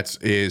 for the Mets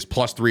is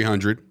plus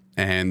 300,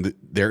 and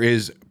there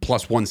is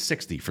plus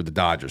 160 for the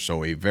Dodgers.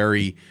 So a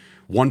very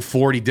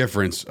 140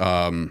 difference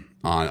on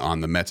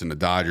the Mets and the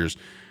Dodgers.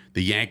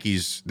 The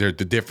Yankees, the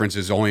difference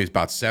is only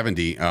about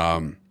 70.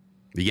 The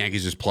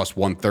Yankees is plus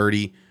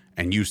 130,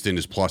 and Houston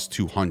is plus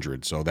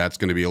 200. So that's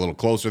going to be a little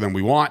closer than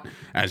we want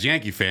as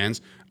Yankee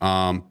fans.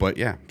 But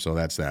yeah, so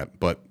that's that.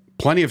 But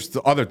plenty of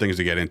other things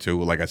to get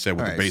into, like I said,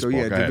 with the baseball. So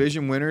yeah, Go ahead.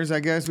 division winners,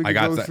 I guess we can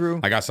go through.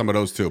 I got some of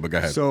those too, but go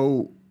ahead.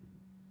 So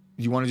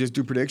you want to just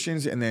do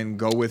predictions and then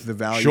go with the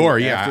value? Sure,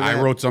 yeah. after I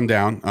that? wrote some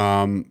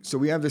down. So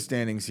we have the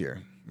standings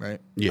here, right?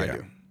 Yeah. I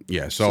do.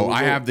 Yeah. So we'll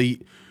I go- have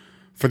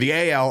for the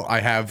AL, I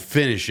have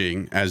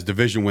finishing as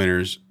division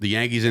winners the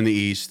Yankees in the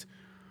East,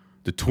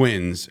 the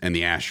Twins, and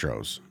the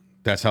Astros.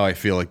 That's how I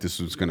feel like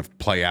this is going to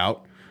play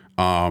out.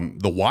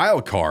 The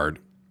wild card,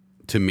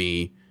 to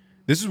me,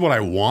 this is what I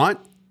want.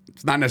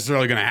 It's not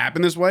necessarily going to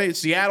happen this way.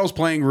 Seattle's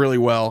playing really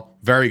well.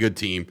 Very good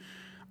team.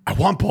 I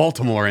want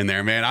Baltimore in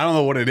there, man. I don't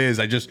know what it is.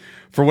 I just,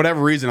 for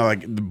whatever reason,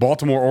 the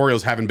Baltimore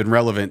Orioles haven't been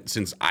relevant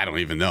since, I don't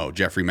even know,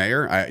 Jeffrey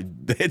Mayer.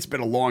 It's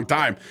been a long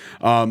time.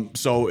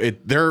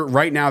 They're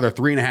right now, they're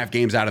 3.5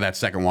 games out of that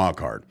second wild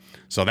card.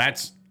 So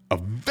that's a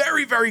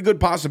very, very good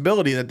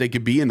possibility that they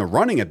could be in the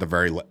running at the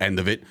very end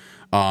of it.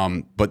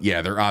 But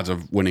yeah, their odds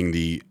of winning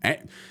you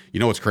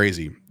know what's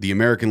crazy? The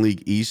American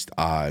League East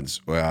odds,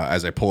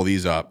 as I pull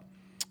these up,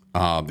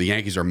 the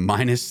Yankees are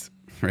minus,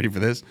 ready for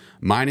this?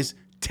 Minus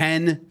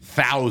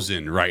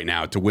 10,000 right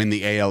now to win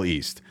the AL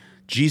East.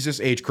 Jesus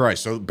H.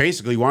 Christ. So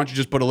basically, why don't you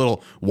just put a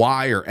little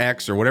Y or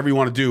X or whatever you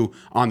want to do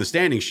on the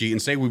standing sheet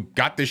and say we've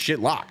got this shit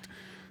locked.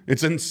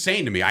 It's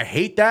insane to me. I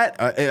hate that.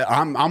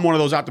 I'm one of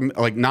those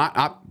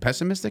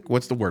pessimistic.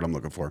 What's the word I'm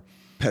looking for?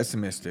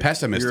 Pessimistic.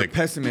 Pessimistic. You're a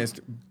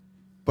pessimist,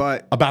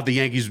 but About the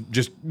Yankees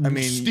just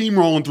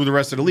steamrolling through the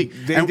rest of the league.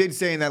 they did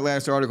say in that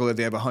last article that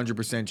they have a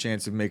 100%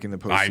 chance of making the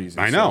postseason.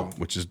 I know,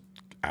 which is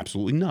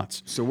absolutely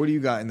nuts. So what do you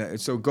got in that?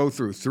 So go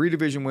through 3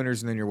 division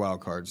winners and then your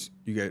wild cards.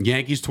 You get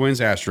Yankees, Twins,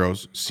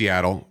 Astros,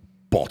 Seattle,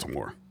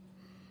 Baltimore.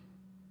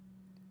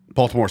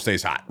 Baltimore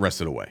stays hot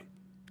rest of the way.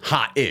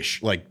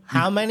 Hot-ish. Like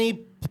How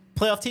many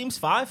playoff teams?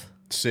 5?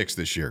 6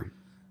 this year.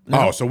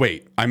 Oh, so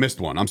wait. I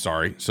missed one. I'm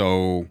sorry.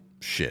 So,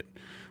 shit.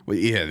 Well,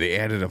 yeah, they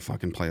added a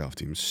fucking playoff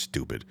team.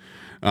 Stupid.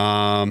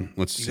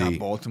 Let's you see. got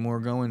Baltimore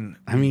going.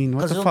 I mean,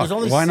 what the fuck? There's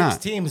only Why 6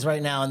 not? teams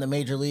right now in the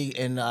major league.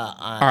 All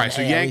right,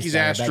 so Yankees,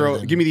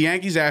 Astros. Give me the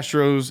Yankees,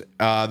 Astros,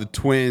 the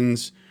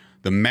Twins,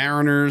 the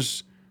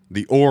Mariners,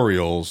 the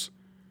Orioles.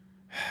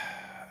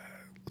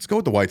 Let's go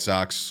with the White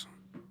Sox.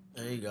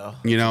 There you go.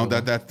 You know,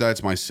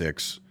 that's my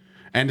 6.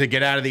 And to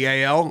get out of the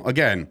AL,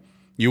 again,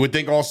 you would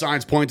think all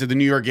signs point to the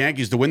New York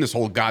Yankees to win this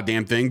whole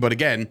goddamn thing. But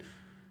again,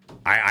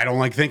 I don't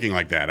like thinking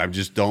like that. I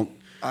just don't.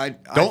 I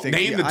Don't think-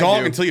 name yeah, the I dog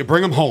do. until you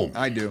bring him home.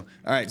 I do.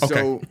 All right, Okay.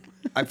 so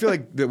I feel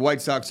like the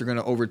White Sox are going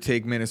to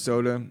overtake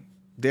Minnesota.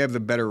 They have the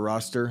better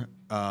roster.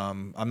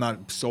 I'm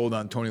not sold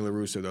on Tony La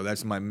Russa, though.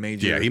 That's my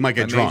major. Yeah, he might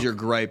get my drunk. major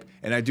gripe.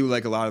 And I do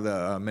like a lot of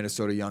the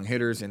Minnesota young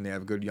hitters, and they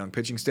have a good young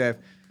pitching staff.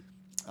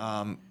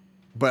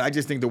 But I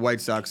just think the White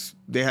Sox,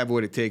 they have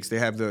what it takes. They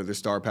have the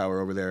star power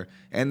over there.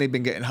 And they've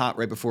been getting hot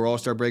right before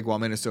All-Star break, while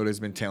Minnesota's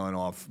been tailing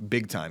off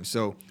big time.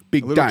 So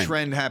Big a little time.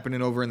 trend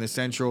happening over in the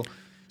Central.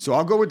 So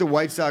I'll go with the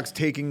White Sox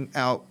taking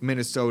out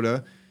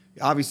Minnesota.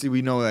 Obviously,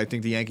 we know I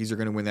think the Yankees are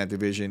going to win that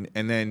division.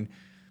 And then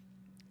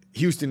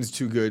Houston's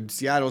too good.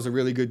 Seattle's a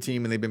really good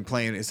team, and they've been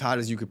playing as hot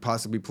as you could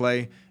possibly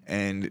play.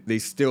 And they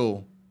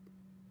still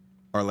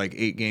are like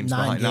 9 games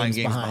behind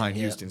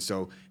yeah. Houston.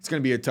 So it's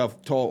going to be a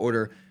tough, tall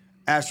order.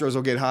 Astros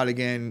will get hot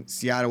again.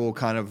 Seattle will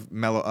kind of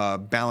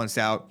balance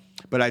out.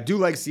 But I do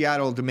like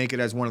Seattle to make it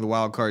as one of the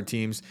wild card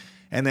teams.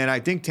 And then I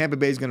think Tampa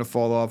Bay is going to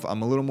fall off.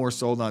 I'm a little more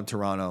sold on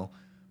Toronto.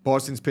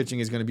 Boston's pitching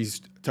is going to be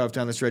tough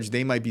down the stretch.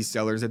 They might be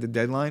sellers at the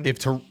deadline.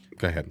 Go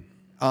ahead.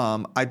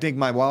 I think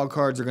my wild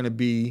cards are going to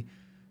be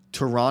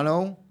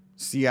Toronto,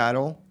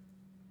 Seattle,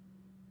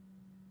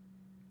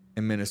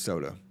 and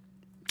Minnesota.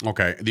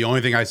 Okay. The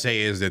only thing I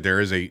say is that there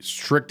is a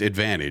strict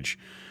advantage.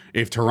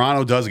 If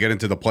Toronto does get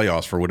into the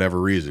playoffs for whatever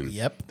reason,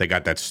 Yep. they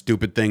got that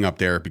stupid thing up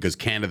there because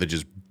Canada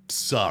just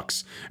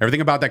sucks.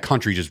 Everything about that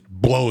country just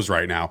blows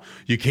right now.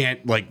 You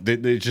can't, like,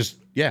 they just,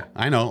 yeah,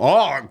 I know.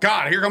 Oh,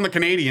 God, here come the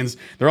Canadians.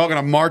 They're all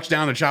going to march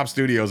down to Chop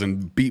Studios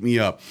and beat me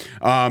up.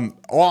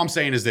 All I'm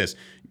saying is this.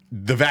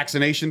 The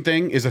vaccination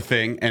thing is a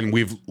thing, and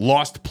we've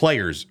lost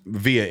players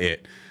via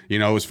it. You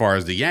know, as far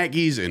as the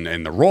Yankees and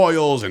the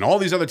Royals and all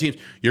these other teams,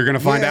 you're going to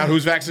find Yeah, out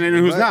who's vaccinated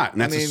and who's but, not.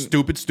 And that's I a mean-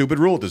 stupid, stupid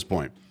rule at this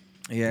point.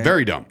 Yeah,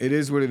 Very dumb. It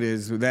is what it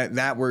is.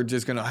 That we're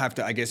just gonna have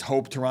to, I guess,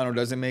 hope Toronto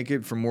doesn't make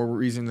it for more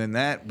reason than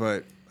that.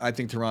 But I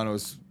think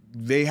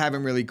they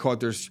haven't really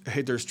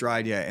hit their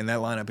stride yet, and that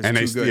lineup is And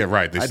too they- good. yeah,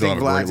 right. They I still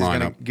think have a great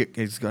Vlad's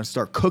is gonna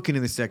start cooking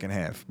in the second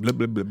half. Blah,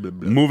 blah, blah, blah,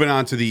 blah. Moving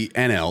on to the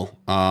NL,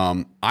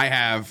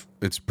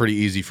 it's pretty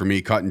easy for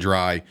me, cut and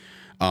dry.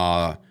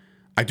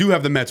 I do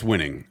have the Mets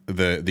winning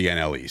the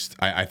NL East.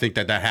 I think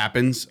that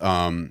happens.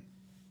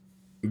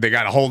 They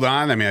got to hold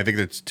on. I mean, I think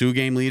that's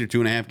 2-game lead or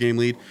 2.5-game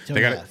lead. Two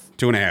They and got a half.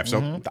 2.5.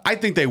 So I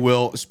think they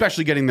will,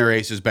 especially getting their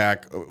aces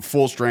back,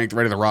 full strength,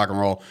 ready to rock and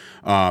roll.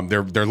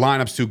 Their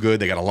lineup's too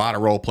good. They got a lot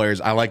of role players.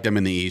 I like them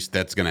in the East.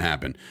 That's going to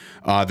happen.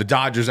 The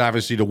Dodgers,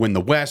 obviously, to win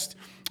the West.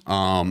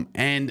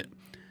 And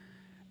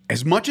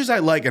as much as I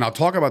like, and I'll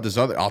talk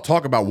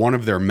about one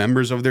of their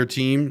members of their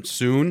team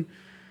soon.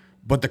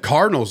 But the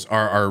Cardinals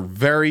are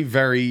very,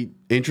 very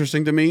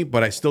interesting to me.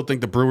 But I still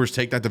think the Brewers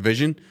take that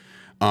division.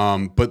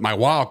 But my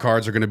wild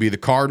cards are going to be the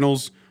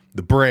Cardinals,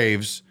 the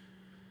Braves,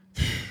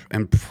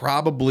 and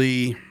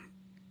probably,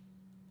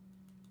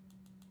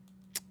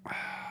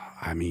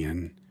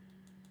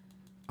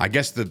 I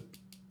guess the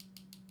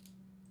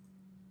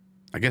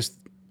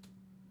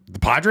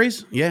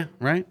Padres. Yeah,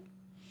 right.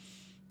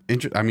 I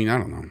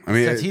don't know. I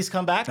mean, Since he's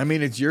come back, I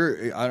mean, it's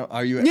your.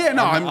 Are you? Yeah,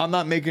 no, I'm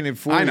not making it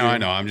for I you.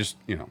 know. I'm just,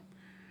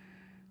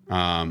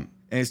 And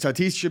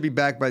Tatis should be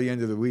back by the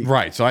end of the week.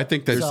 right. So I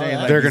think that They're saying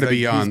like they're he's going to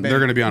be like- he's on. been- They're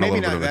going to be on a maybe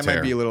little bit of a that tear.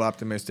 might be a little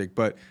optimistic,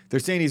 but they're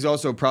saying he's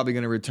also probably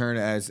going to return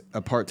as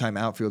a part-time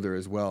outfielder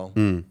as well.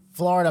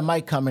 Florida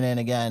Mike coming in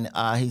again.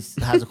 He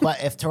has a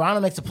question. If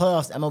Toronto makes the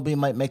playoffs, MLB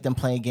might make them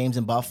play games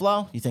in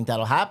Buffalo. You think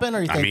that'll happen,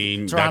 or you think I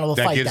mean, Toronto will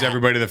that fight gives that?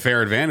 everybody the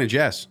fair advantage.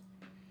 Yes,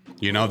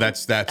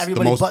 that's the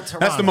Everybody most but that's the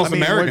Toronto. most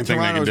American what thing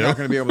they can Toronto's do. not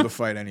going to be able to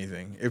fight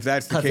anything. If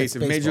that's the 'Cause case,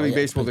 it's if Major baseball, League yeah,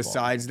 Baseball it's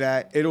baseball. decides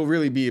that,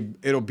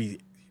 it'll be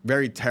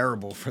very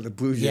terrible for the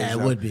Blue Jays. Yeah, it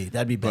though. would be.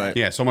 That'd be bad.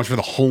 Yeah, so much for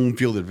the home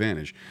field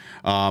advantage.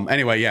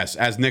 Anyway, yes,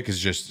 as Nick is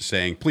just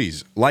saying,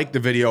 please like the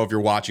video if you're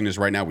watching this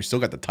right now. We still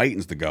got the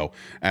Titans to go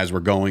as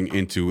we're going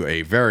into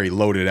a very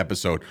loaded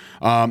episode.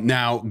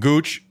 Now,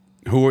 Gooch,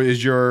 who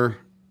is your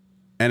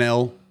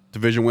NL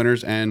division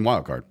winners and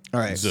wild card? All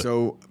right, Zuh.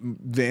 so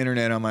the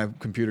internet on my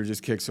computer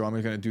just kicked, so I'm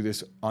going to do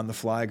this on the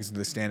fly because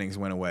the standings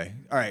went away.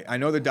 All right, I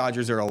know the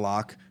Dodgers are a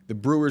lock. The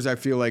Brewers, I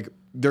feel like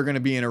they're going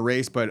to be in a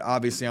race, but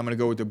obviously I'm going to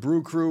go with the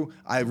Brew Crew.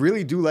 I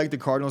really do like the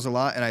Cardinals a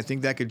lot, and I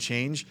think that could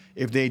change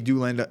if they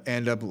do end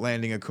up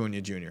landing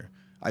Acuna Jr.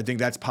 I think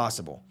that's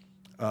possible,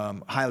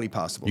 highly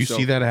possible. You So,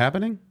 see that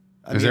happening?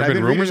 I Has mean, there I've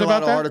been reading rumors a lot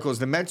about of that? articles.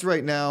 The Mets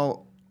right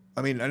now,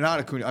 I mean, not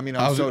Acuna. I mean,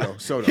 Soto.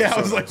 Yeah, I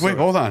was Soto, like, wait, Soto.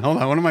 hold on.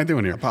 What am I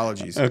doing here?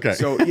 Apologies. Okay.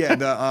 So yeah,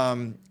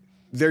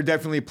 they're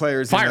definitely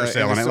players Fire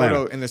sale in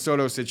Atlanta. In the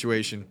Soto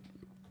situation.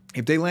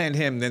 If they land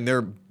him, then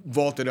they're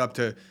vaulted up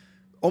to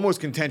almost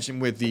contention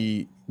with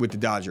the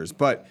Dodgers.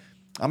 But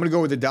I'm gonna go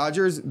with the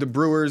Dodgers, the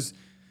Brewers.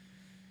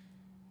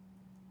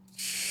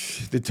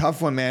 The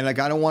tough one, man. Like,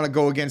 I don't want to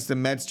go against the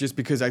Mets just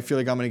because I feel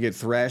like I'm gonna get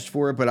thrashed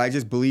for it. But I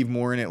just believe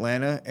more in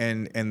Atlanta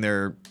and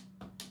their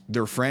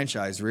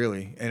franchise,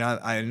 really. And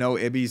I know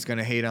Ibby's going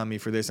to hate on me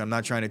for this. I'm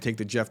not trying to take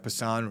the Jeff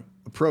Passan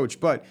approach,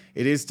 but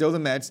it is still the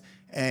Mets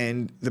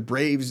and the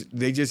Braves.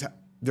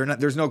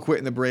 There's no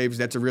quitting the Braves.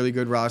 That's a really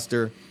good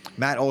roster.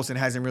 Matt Olson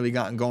hasn't really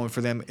gotten going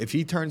for them. If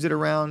he turns it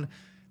around,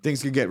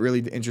 things could get really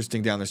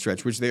interesting down the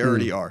stretch, which they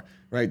already are,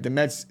 right? The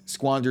Mets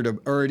squandered a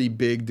already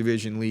big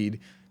division lead,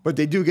 but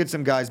they do get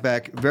some guys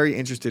back. Very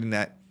interested in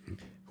that.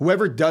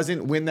 Whoever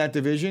doesn't win that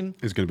division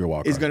Is going to be a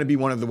wild is card. going to be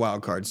one of the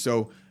wild cards.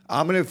 So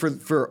I'm going to,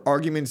 for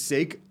argument's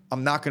sake,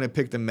 I'm not going to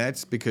pick the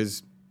Mets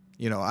because,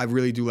 I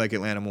really do like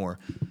Atlanta more.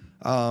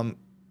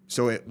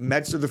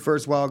 Mets are the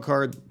first wild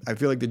card. I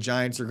feel like the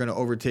Giants are going to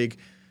overtake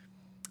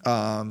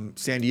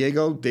San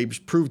Diego. They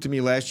proved to me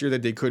last year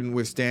that they couldn't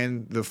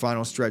withstand the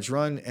final stretch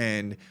run,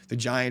 and the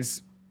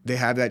Giants, they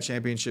have that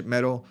championship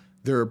medal.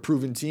 They're a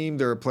proven team.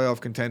 They're a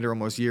playoff contender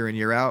almost year in,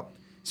 year out.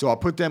 So I'll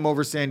put them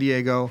over San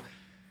Diego.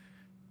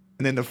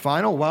 And then the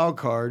final wild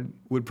card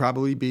would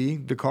probably be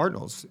the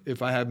Cardinals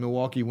if I have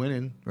Milwaukee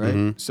winning, right?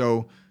 Mm-hmm.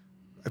 So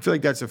I feel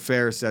like that's a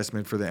fair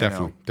assessment for the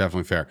NL.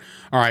 Definitely fair.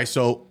 All right,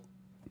 so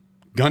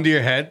gun to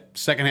your head.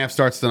 Second half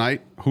starts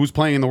tonight. Who's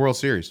playing in the World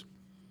Series?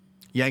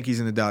 Yankees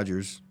and the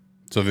Dodgers.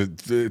 So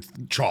the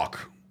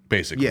chalk,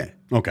 basically. Yeah.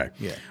 Okay.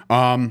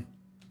 Yeah.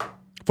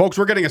 Folks,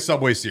 we're getting a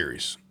Subway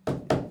Series.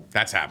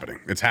 That's happening.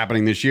 It's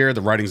happening this year.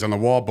 The writing's on the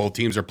wall. Both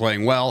teams are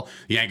playing well.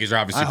 The Yankees are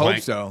obviously I hope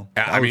playing. so.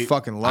 I would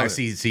fucking love it.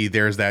 See,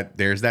 there's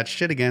that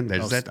shit again.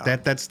 There's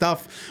stop. that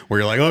stuff where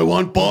you're like, I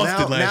won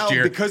Boston last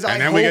year,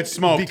 we get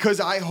smoked. Because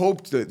I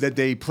hoped that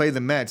they play the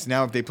Mets.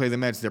 Now, if they play the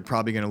Mets, they're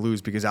probably going to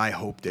lose because I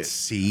hoped it.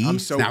 See?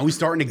 Now he's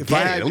starting to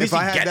get it. At least he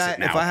gets it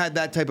now. If I had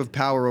that type of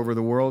power over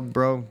the world,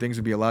 bro, things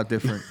would be a lot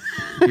different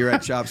here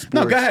at Chop Sports.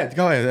 No, go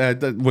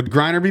ahead. Would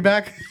Griner be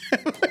back?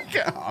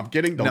 I'm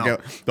kidding.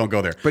 Don't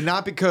go there. But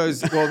not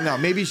because, no,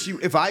 maybe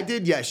if I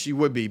did, yes, she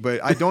would be.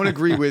 But I don't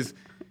agree with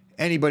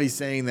anybody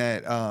saying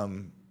that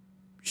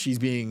she's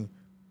being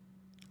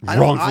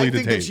wrongfully detained. I think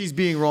that detained. she's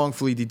being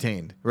wrongfully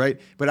detained, right?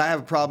 But I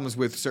have problems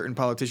with certain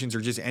politicians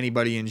or just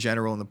anybody in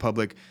general in the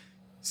public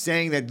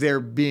saying that they're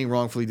being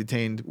wrongfully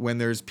detained when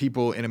there's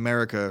people in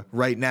America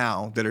right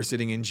now that are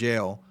sitting in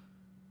jail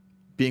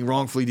being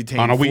wrongfully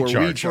detained on a weed for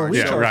charge. weed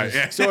Yeah, charges. right.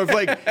 Yeah. So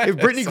if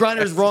Brittany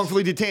Griner is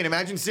wrongfully detained,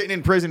 imagine sitting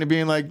in prison and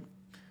being like,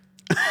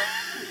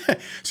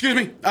 Excuse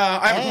me.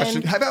 I have a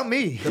question. how about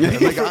me?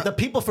 The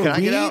people from Can I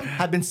get weed out?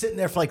 have been sitting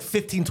there for like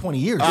 15, 20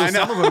 years. I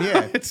know. Some of them,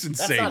 yeah. It's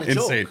insane. not a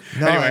joke.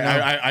 No, anyway,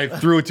 I know. I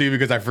threw it to you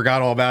because I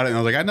forgot all about it. And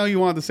I was like, I know you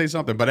wanted to say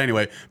something. But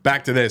anyway,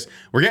 back to this.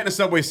 We're getting a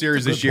Subway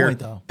Series That's a this good year. point,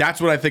 though.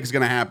 That's what I think is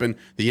going to happen.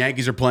 The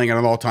Yankees are playing at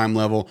an all-time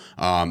level.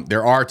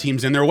 There are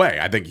teams in their way.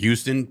 I think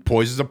Houston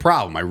poses a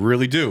problem. I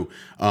really do.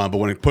 But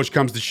when push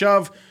comes to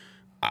shove,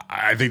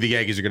 I think the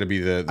Yankees are going to be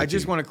the I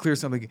just team. want to clear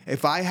something.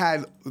 If I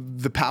had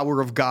the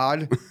power of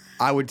God,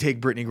 I would take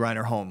Brittany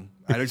Griner home.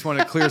 I just want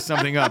to clear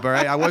something up, all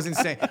right? I wasn't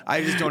saying,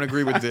 I just don't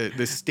agree with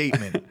the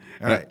statement.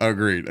 All right.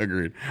 Agreed.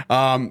 The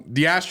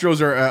Astros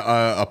are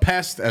a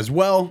pest as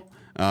well.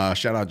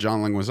 Shout out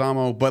John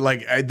Leguizamo, but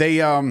like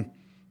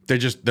they're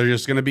just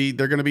gonna be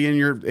in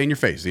your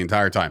face the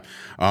entire time.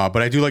 But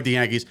I do like the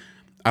Yankees.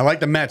 I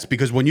like the Mets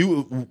because when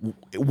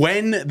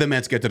the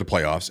Mets get to the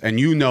playoffs and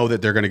you know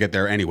that they're going to get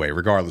there anyway,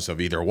 regardless of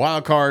either a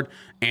wild card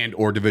and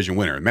or division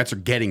winner. The Mets are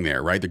getting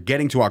there, right? They're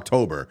getting to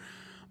October.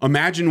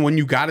 Imagine when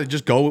you got to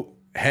just go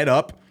head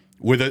up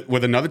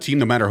with another team,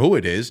 no matter who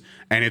it is,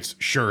 and it's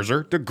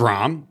Scherzer,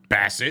 DeGrom,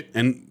 Bassett,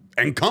 and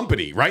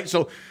company, right?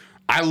 So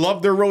I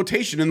love their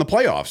rotation in the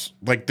playoffs.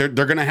 Like they're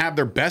going to have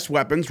their best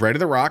weapons ready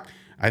to rock.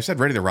 I said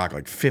ready to rock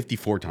like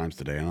 54 times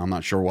today, and I'm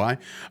not sure why.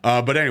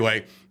 But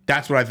anyway,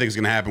 that's what I think is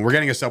going to happen. We're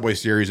getting a Subway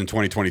Series in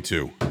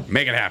 2022.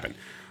 Make it happen.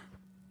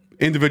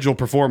 Individual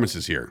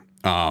performances here.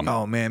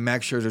 Oh, man,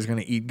 Max Scherzer's going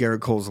to eat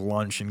Garrett Cole's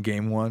lunch in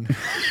game one.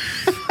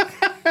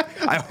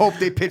 I hope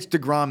they pitch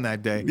DeGrom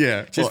that day.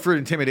 Yeah, Just for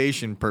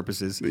intimidation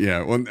purposes.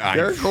 Yeah. Well,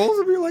 Garrett Cole's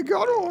will be like,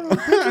 I don't want to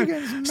pitch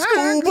against Max.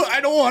 Scoob, I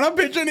don't want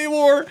to pitch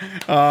anymore.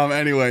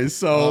 Anyway,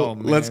 so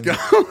let's go.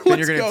 Then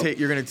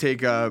you're gonna take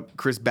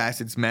Chris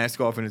Bassett's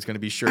mask off, and it's gonna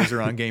be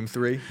Scherzer on game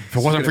 3. If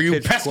it wasn't for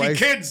you pesky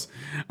kids.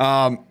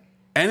 NL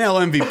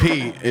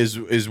MVP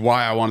is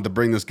why I wanted to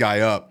bring this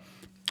guy up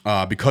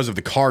because of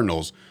the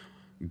Cardinals.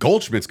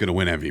 Goldschmidt's going to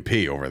win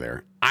MVP over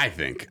there, I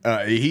think.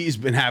 He's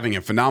been having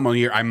a phenomenal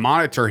year. I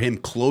monitor him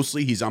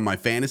closely. He's on my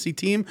fantasy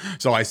team,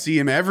 so I see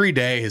him every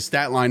day, his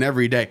stat line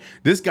every day.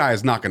 This guy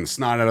is knocking the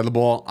snot out of the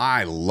ball.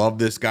 I love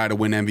this guy to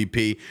win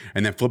MVP.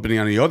 And then flipping it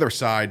on the other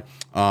side,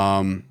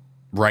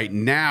 right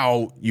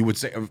now, you would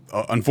say,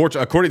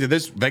 unfortunately, according to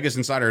this,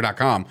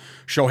 VegasInsider.com,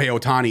 Shohei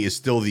Ohtani is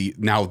still the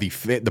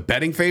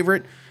betting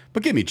favorite.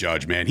 But give me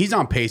Judge, man. He's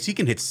on pace. He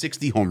can hit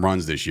 60 home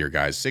runs this year,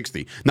 guys.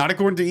 60. Not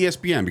according to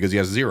ESPN because he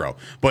has 0.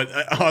 But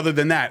other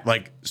than that,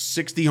 like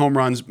 60 home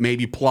runs,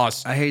 maybe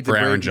plus I hate for to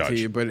Aaron break it Judge. to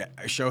you, but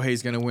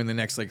Shohei's going to win the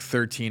next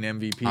 13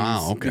 MVPs.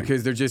 Oh, okay.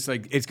 Because they're just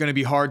like, it's going to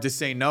be hard to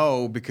say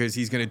no because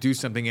he's going to do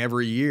something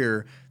every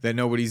year that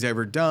nobody's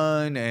ever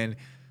done. And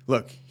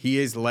look, he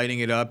is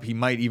lighting it up. He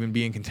might even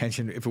be in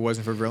contention if it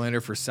wasn't for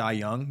Verlander for Cy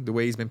Young, the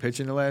way he's been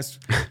pitching the last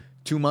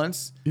 2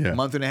 months,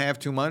 month and a half,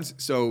 2 months.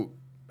 So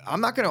I'm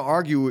not going to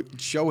argue with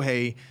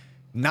Shohei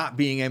not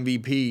being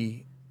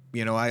MVP.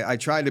 You know, I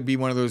tried to be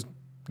one of those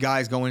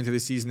guys going into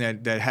the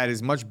season that had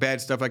as much bad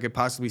stuff I could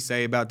possibly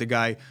say about the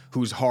guy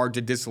who's hard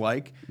to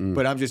dislike.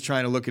 But I'm just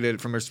trying to look at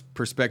it from a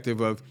perspective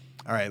of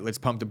all right, let's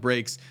pump the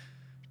brakes.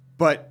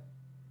 But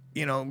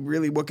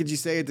really, what could you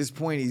say at this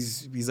point?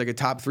 He's like a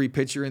top 3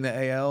 pitcher in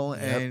the AL,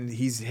 and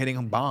he's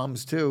hitting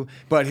bombs too.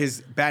 But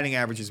his batting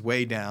average is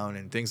way down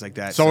and things like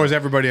that. So is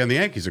everybody on the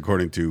Yankees,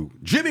 according to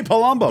Jimmy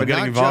Palumbo, but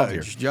getting involved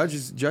here.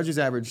 Judge's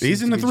average.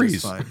 He's in the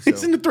threes. Fine,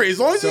 He's in the threes. As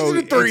long as he's in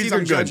the threes, it's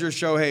either I'm Judge good. or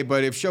Shohei.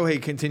 But if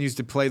Shohei continues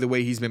to play the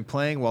way he's been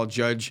playing, while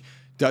Judge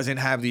doesn't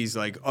have these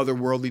like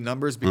otherworldly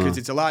numbers, because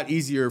it's a lot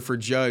easier for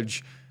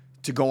Judge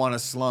to go on a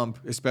slump,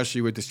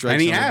 especially with the strikes.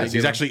 And he zone that they has. give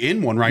He's him. actually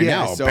in one right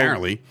now, so-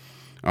 apparently.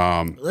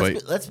 But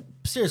Let's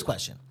serious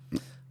question.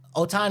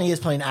 Otani is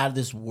playing out of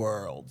this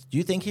world. Do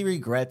you think he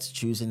regrets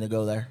choosing to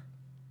go there?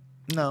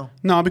 No.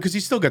 no, because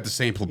he's still got the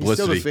same He's publicity.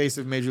 still the face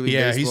of Major League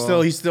Yeah,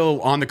 Baseball. he's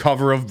still on the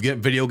cover of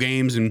video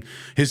games, and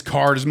his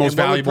card is most And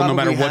what would valuable no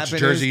matter probably what happen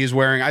jersey is- he's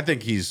wearing. I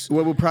think he's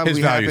What will his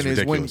probably value happen is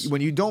ridiculous.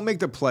 when you don't make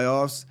the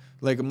playoffs,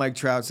 like a Mike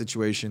Trout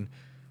situation,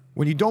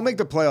 when you don't make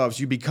the playoffs,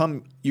 you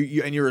become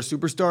and you're a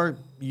superstar.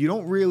 You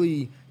don't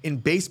really, in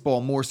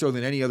baseball more so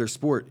than any other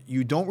sport,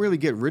 you don't really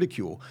get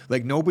ridicule.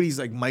 Like nobody's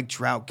like Mike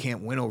Trout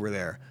can't win over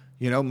there.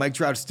 Mike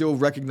Trout's still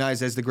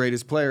recognized as the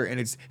greatest player, and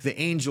it's the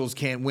Angels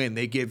can't win.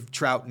 They give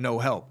Trout no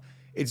help.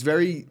 It's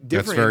very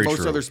different very in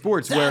most true. other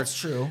sports. That's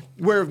true.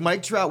 Where if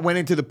Mike Trout went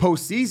into the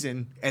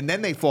postseason and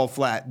then they fall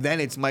flat, then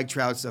it's Mike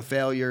Trout's a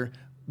failure.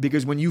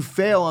 Because when you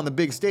fail on the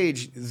big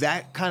stage,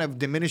 that kind of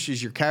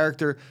diminishes your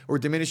character or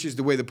diminishes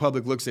the way the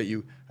public looks at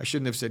you. I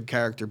shouldn't have said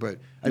character, but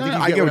I think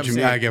you get what I'm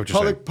saying. I get what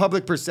you're saying.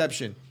 Public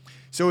perception.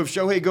 So if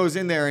Shohei goes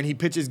in there and he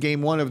pitches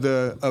game 1 of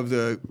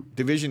the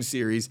division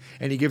series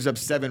and he gives up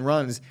 7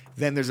 runs,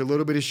 then there's a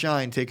little bit of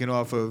shine taken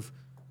off of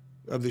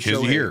the his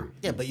Shohei. year.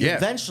 Yeah, but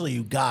eventually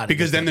you got it.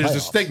 Because then there's the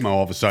stigma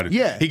all of a sudden.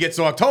 Yeah. He gets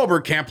to October,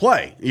 can't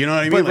play. You know what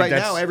I mean? But Like, right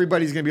that's- now,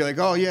 everybody's going to be like,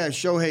 oh, yeah,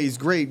 Shohei's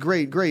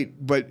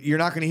great. But you're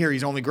not going to hear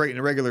he's only great in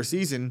the regular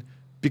season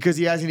because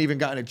he hasn't even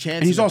gotten a chance.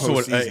 And he's in the also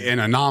postseason. an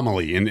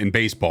anomaly in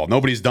baseball.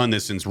 Nobody's done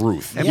this since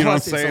Ruth. And you know what I'm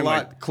plus, it's saying? a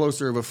lot Like,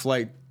 closer of a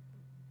flight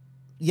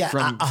Yeah,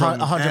 from 100%.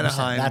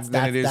 Anaheim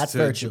than it is that's to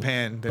very true.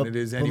 Japan than it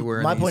is anywhere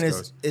in My the point East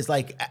is, Coast. is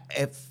like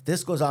if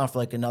this goes on for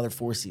like another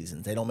 4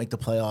 seasons, they don't make the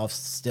playoffs,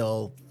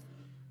 still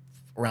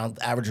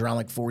average around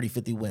like 40,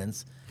 50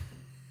 wins.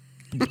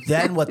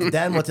 Then what do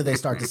they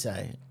start to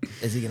say?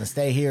 Is he going to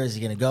stay here? Is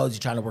he going to go? Is he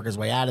trying to work his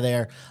way out of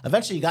there?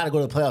 Eventually, you got to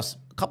go to the playoffs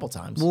a couple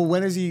times. Well,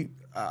 when is he?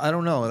 I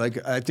don't know.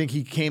 Like, I think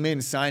he came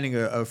in signing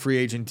a free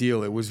agent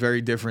deal. It was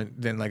very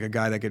different than like a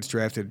guy that gets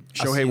drafted.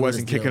 see Shohei what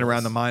wasn't his deal kicking around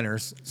is. the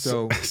minors.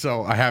 So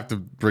So I have to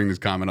bring this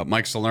comment up.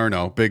 Mike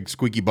Salerno, big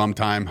Squeaky Bum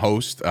Time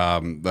host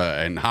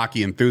and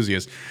hockey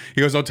enthusiast.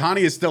 He goes, Otani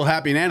is still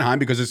happy in Anaheim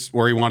because it's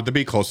where he wanted to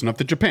be, close enough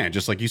to Japan,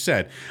 just like you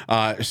said.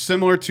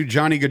 Similar to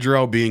Johnny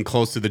Gaudreau being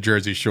close to the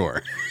Jersey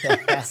Shore.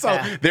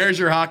 So there's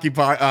your hockey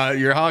plug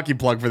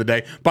for the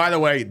day. By the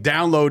way,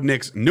 download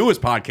Nick's newest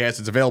podcast.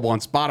 It's available on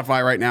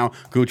Spotify right now.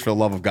 Gooch, for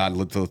the love of God,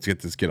 let's get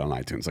this kid on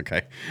iTunes,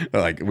 okay?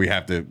 Like, we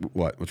have to,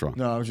 what's wrong?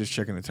 no, I was just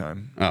checking the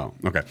time. Oh,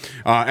 okay.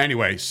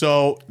 Anyway,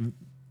 so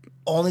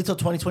Only till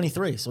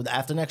 2023. So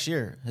after next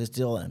year, his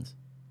deal ends.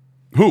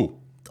 who?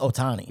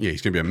 Otani. Yeah,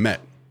 he's going to be a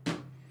Met.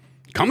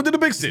 Coming to the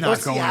big city. Not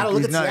Seattle,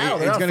 look He's at Seattle.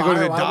 They're He's on going to go to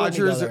the fire. Why wouldn't he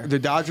go Dodgers, there? the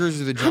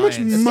Dodgers or the How much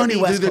Giants. money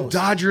do West the Coast.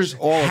 Dodgers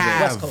All of it.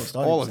 have? West Coast,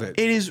 All of 100%. it.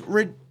 It is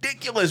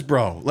ridiculous,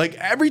 bro. Like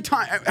every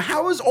time,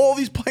 how is all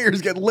these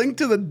players get linked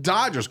to the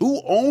Dodgers?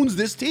 Who owns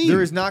this team?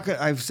 There is not going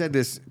to, I've said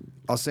this,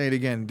 I'll say it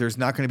again. There's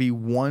not going to be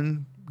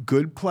one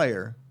good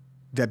player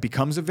that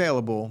becomes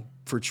available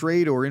for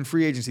trade or in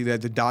free agency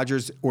that the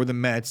Dodgers or the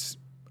Mets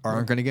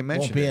aren't going to get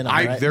mentioned. be in on,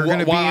 right? They're going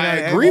to be in I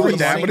on agree every with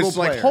that, but it's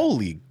single like, player.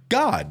 holy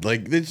God.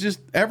 Like, it's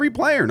just every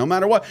player, no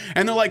matter what.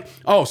 And they're like,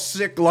 oh,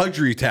 sick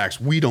luxury tax.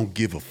 We don't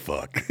give a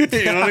fuck.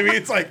 You know what I mean?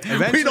 It's like, we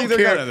Eventually don't they're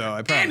care gonna, though,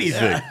 I promise.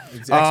 anything. Yeah.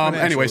 It's exponential.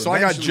 Anyway, so I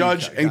got Eventually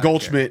Judge you and gotta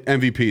Goldschmidt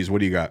MVPs. What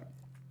do you got?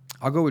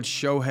 I'll go with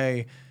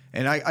Shohei,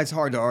 and it's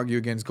hard to argue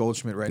against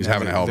Goldschmidt right He's now.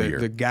 having a hell of a The- year.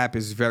 The gap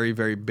is very,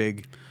 very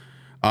big.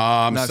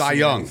 Not Cy seeing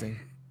Young. anything.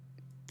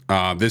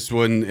 This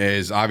one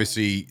is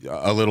obviously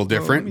a little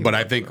different, but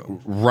I think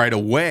right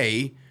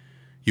away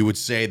you would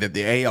say that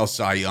the AL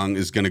Cy Young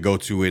is going to go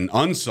to an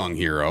unsung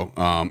hero,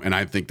 and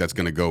I think that's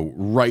going to go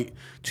right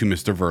to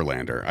Mr.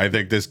 Verlander. I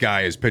think this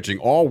guy is pitching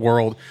all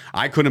world.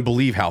 I couldn't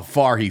believe how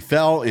far he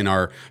fell in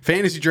our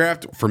fantasy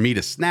draft for me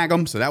to snag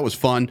him, so that was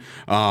fun.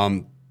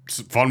 It's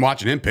fun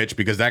watching him pitch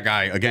because that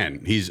guy,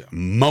 again, he's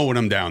mowing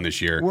him down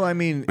this year. Well, I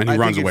mean, and he I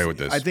runs think away it's- with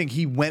this. I think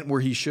he went where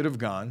he should have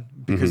gone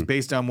because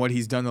based on what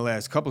he's done the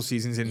last couple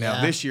seasons, and now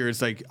Yeah. this year,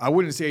 it's like I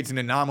wouldn't say it's an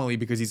anomaly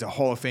because he's a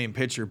Hall of Fame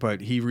pitcher,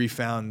 but he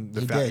refound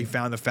he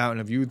found the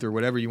fountain of youth or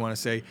whatever you want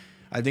to say.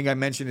 I think I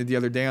mentioned it the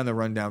other day on the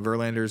rundown.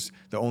 Verlander's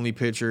the only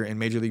pitcher in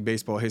Major League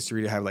Baseball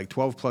history to have like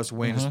 12 plus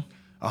wins.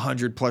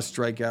 100 plus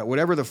strikeout,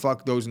 whatever the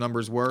fuck those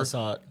numbers were. I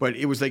saw it. But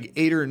it was like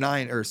 8 or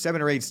 9 or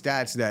 7 or 8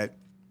 stats that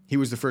he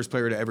was the first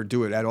player to ever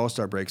do it at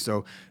All-Star break.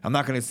 So I'm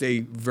not going to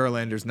say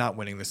Verlander's not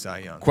winning the Cy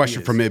Young.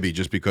 Question He from is. Ibby,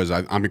 just because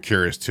I'm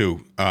curious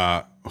too.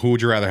 Who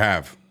would you rather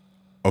have,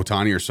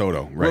 Otani or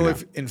Soto right Well, now?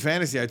 if in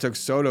fantasy I took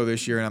Soto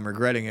this year and I'm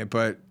regretting it,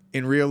 but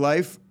in real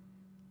life,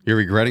 You're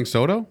regretting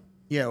Soto?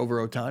 yeah,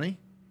 over Otani.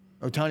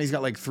 Otani's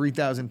got like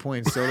 3,000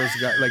 points. Soto's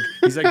got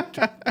he's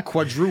like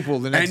quadruple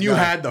the next And you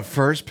guy. had the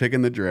first pick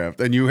in the draft,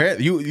 and you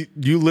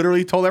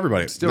literally told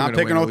everybody still not gonna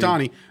picking win the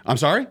Otani. I'm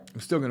sorry. I'm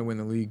still gonna win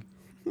the league.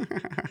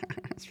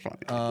 That's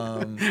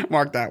funny.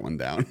 Mark that one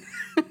down.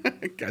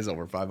 Guy's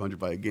over 500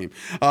 by a game.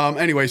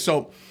 Anyway,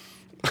 so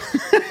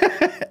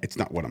it's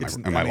not what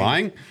am I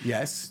lying?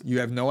 Yes, you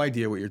have no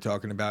idea what you're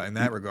talking about in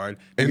that regard.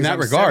 In Because that I'm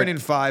regard-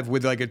 7-5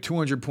 with like a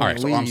 200-point All right,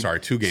 so lead. I'm sorry,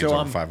 2 games so over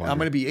I'm, 500. I'm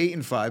going to be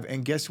 8-5,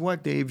 and guess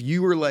what, Dave?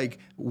 You were like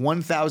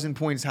 1,000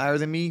 points higher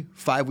than me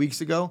 5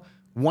 weeks ago.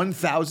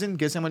 1,000.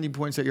 Guess how many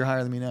points that you're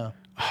higher than me now?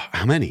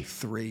 How many?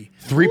 3.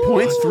 3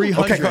 points?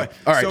 300. Okay, go ahead.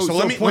 All right, so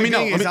let me point know.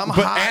 being is I'm but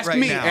hot ask right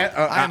me. now.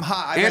 I'm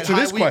hot. I've Answer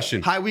had this high week-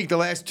 question. High week the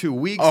last 2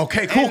 weeks.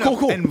 Okay,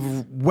 cool.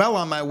 And well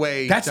on my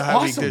way That's to high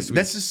week awesome. this week.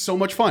 This is so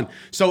much fun.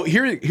 So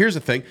here's the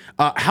thing.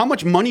 How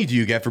much money do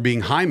you get for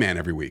being high man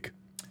every week?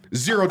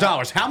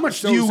 $0. How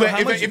much do you? so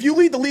how much- if you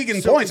lead the league in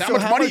points, how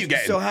much money you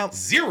get?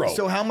 Zero.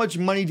 So how much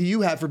money do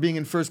you have for being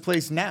in first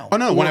place now? Oh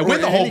no! When I Or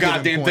win the at whole any given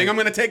goddamn point? thing, I'm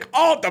going to take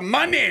all the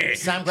money.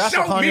 Sam Grasso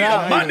Show calling me you the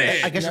out. money.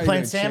 I guess you're Now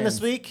playing you Sam get a this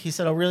chance. week. He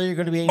said, "Oh, really? You're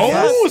going to be 8-5?"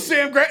 Oh,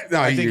 Sam Grasso. No,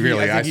 I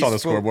I saw the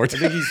he's scoreboard. I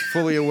think he's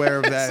fully aware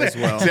of that as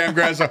well. Sam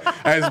Grasso,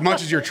 as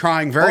much as you're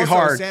trying very Also,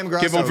 hard, Sam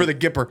give him Grasso, for the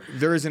Gipper.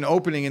 There is an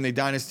opening in the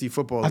Dynasty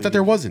Football I League. thought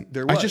there wasn't.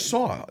 There I was. just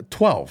saw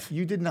 12.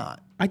 You did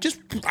not. I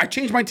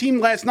changed my team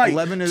last night.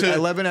 11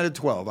 to- out of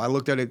 12. I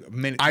looked at it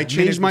I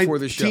changed my before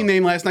the show. team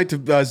name last night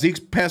to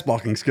Zeke's pass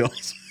blocking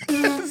skills.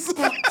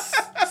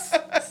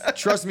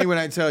 Trust me when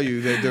I tell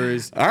you that there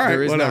is All right,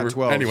 there is whatever. not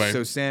 12. Anyway,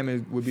 so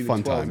Sam would be the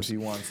fun 12 times. if he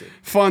wants it.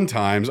 Fun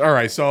times. All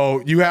right,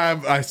 so you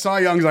have Cy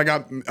Youngs. I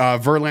got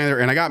Verlander,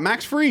 and I got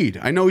Max Fried.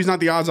 I know he's not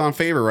the odds-on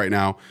favorite right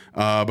now,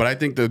 but I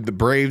think the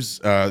Braves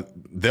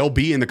they'll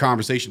be in the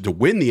conversation to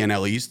win the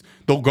NL East.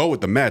 They'll go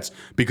with the Mets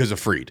because of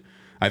Fried.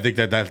 I think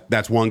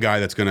that's one guy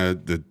that's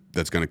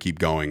gonna keep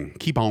going,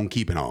 keep on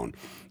keeping on.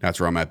 That's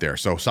where I'm at there.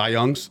 So Cy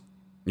Youngs.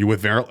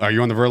 Are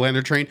you on the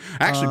Verlander train?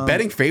 Actually,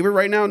 betting favorite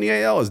right now in the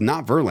AL is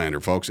not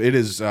Verlander, folks. It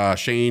is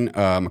Shane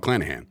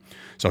McClanahan.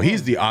 So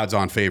he's the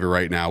odds-on favorite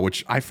right now,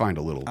 which I find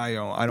a little. I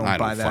don't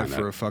buy that find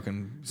for a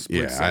fucking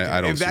split second.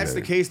 I don't if see that's that.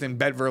 the case, then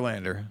bet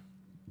Verlander.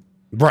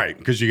 Right,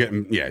 because you're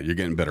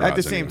getting better At odds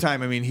the same anyway.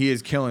 time, I mean, he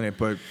is killing it,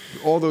 but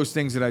all those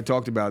things that I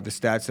talked about, the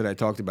stats that I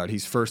talked about,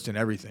 he's first in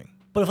everything.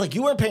 But if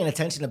you weren't paying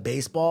attention to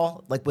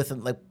baseball, within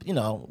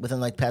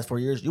the past 4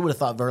 years, you would have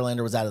thought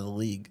Verlander was out of the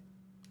league,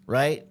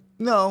 right?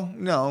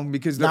 No,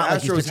 because the Not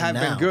like he's Astros pitching have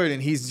now. been good,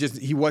 and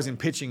he wasn't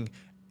pitching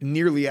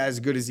nearly as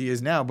good as he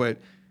is now. But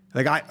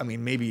I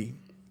mean, maybe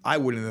I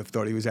wouldn't have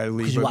thought he was out of the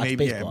league, Because you but watch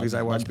maybe baseball. because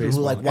I watch People who,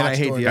 baseball. And I watch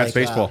hate during, the That's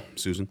like, baseball,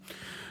 Susan.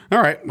 All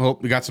right. Well,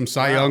 we got some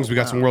Cy Youngs. We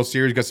got some World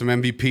Series. We got some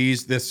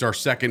MVPs. This is our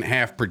second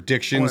half I want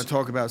predictions. to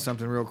talk about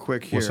something real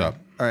quick here. What's up?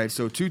 All right,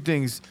 so 3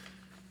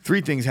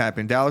 things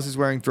happened. Dallas is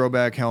wearing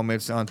throwback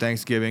helmets on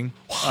Thanksgiving.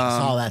 I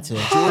saw that too.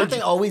 Aren't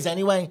they always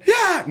anyway?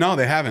 Yeah. No,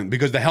 they haven't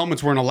because the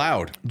helmets weren't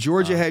allowed.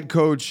 Georgia head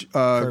coach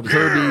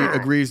Kirby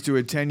agrees to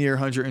a 10-year,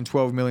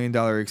 $112 million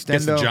It's the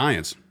extendo.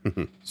 Giants.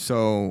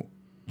 So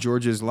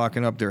Georgia's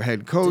locking up their head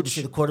Did you coach.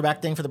 see the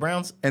quarterback thing for the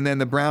Browns? And then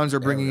the Browns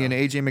are bringing in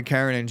A.J.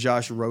 McCarron and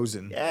Josh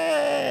Rosen.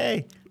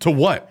 Yay! To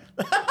what?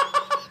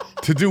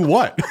 To do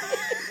what?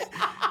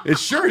 It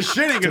sure as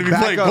shit ain't going to be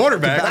playing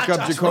quarterback. Back up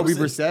Josh Jacoby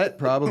Rosen. Brissett,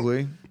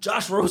 probably.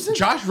 Josh Rosen?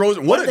 Josh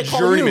Rosen, what did a they call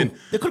journeyman. you?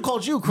 They could have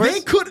called you, Chris.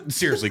 They could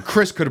seriously.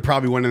 Chris could have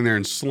probably went in there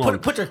and slung.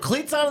 Put your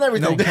cleats on and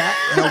everything. No cap.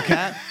 No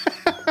cap.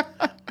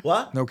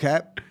 What? No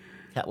cap.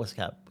 Cat, what's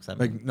cap? What's that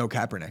mean? Like, no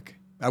Kaepernick.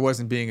 I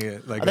wasn't being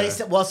They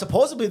said, well,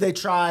 supposedly they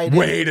tried.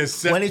 Wait a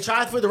sec. When he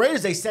tried for the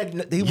Raiders, they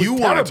said he was You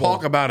terrible. want to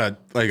talk about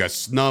a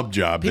snub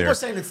job People there? are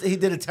saying he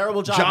did a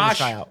terrible job in the Josh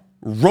tryout.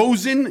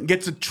 Rosen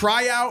gets a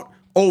tryout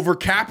over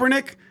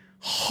Kaepernick.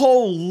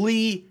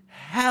 Holy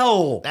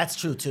hell! That's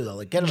true too,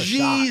 though. Get him a shot.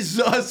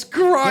 Jesus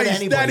Christ,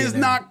 anybody that in is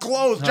there. not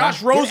close. Josh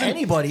Get Rosen.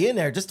 anybody in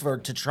there just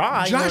to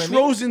try. you know Josh what I mean?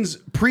 Rosen's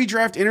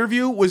pre-draft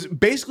interview was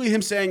basically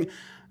him saying,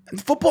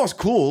 "Football's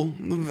cool.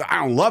 I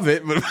don't love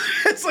it, but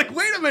it's like,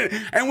 wait a minute."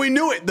 And we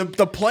knew it.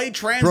 The play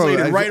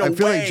translated I right away.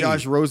 feel like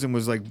Josh Rosen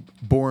was like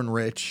born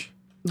rich.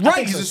 right?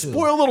 think He's so, a too.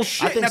 spoiled little I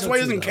shit. think And that's so, why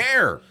he too, doesn't though.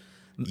 care.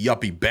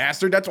 Yuppie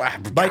bastard. That's why.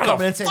 Mike How coming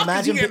the in and saying, fuck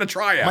is he imagine getting a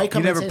tryout? Mike He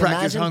coming in never saying,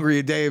 practiced imagine- hungry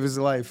a day of his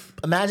life.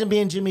 Imagine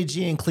being Jimmy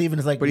G in Cleveland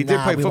is like, But he did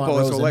play we want football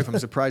his whole Rosen. life. I'm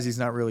surprised he's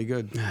not really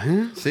good.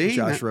 See,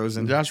 Josh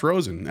Rosen. Josh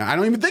Rosen. I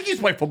don't even think he's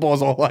played football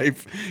his whole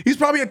life. He's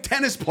probably a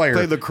tennis player.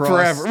 Played lacrosse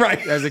forever,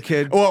 right? as a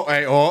kid. Well,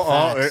 hey,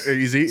 Facts.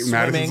 easy.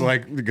 Madison's Swimming.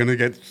 like gonna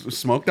get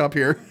smoked up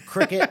here.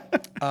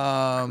 Cricket,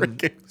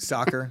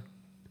 Soccer.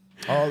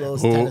 all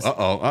those Oh, tennis.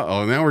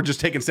 uh-oh. Now we're just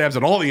taking stabs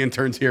at all the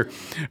interns here.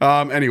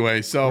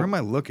 Anyway, so Where am I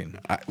looking?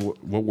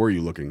 what were you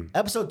looking?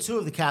 Episode 2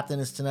 of The Captain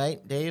is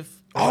tonight, Dave.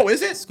 Oh,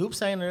 is it? Scoop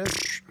saying it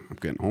is. I'm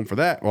getting home for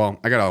that. Well,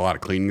 I got a lot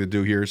of cleaning to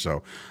do here,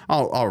 so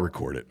I'll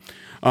record it.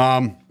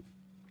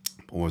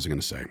 What was I going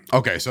to say?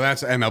 Okay, so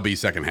that's MLB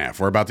second half.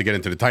 We're about to get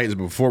into the Titans,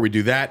 but before we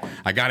do that,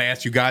 I got to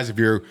ask you guys if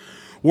you're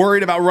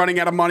Worried about running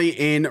out of money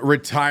in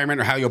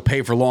retirement or how you'll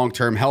pay for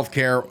long-term health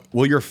care?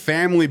 Will your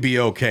family be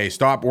okay?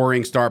 Stop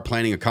worrying. Start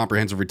planning. A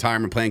comprehensive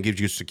retirement plan gives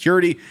you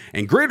security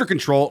and greater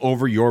control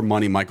over your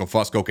money. Michael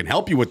Fusco can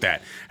help you with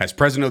that. As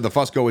president of the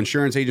Fusco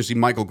Insurance Agency,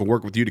 Michael can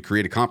work with you to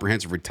create a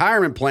comprehensive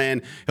retirement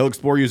plan. He'll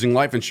explore using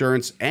life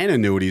insurance and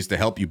annuities to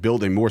help you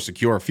build a more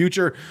secure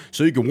future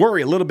so you can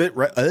worry a little bit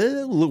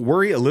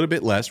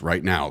less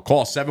right now.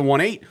 Call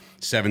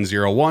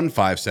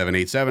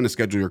 718-701-5787 to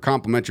schedule your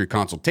complimentary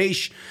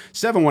consultation.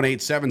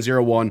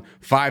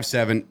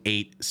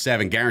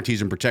 718-701-5787. Guarantees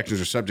and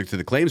protections are subject to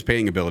the claims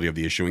paying ability of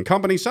the issuing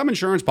company. Some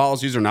insurance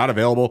policies are not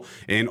available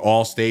in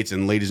all states.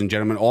 And ladies and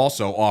gentlemen,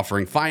 also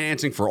offering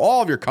financing for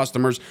all of your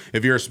customers.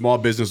 If you're a small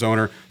business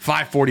owner,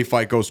 540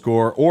 FICO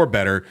score or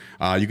better,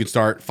 you can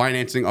start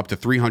financing up to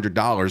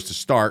 $300 to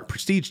start.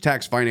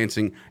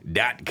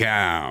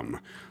 PrestigeTaxFinancing.com.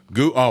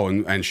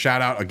 And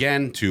shout out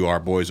again to our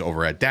boys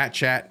over at Dat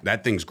Chat.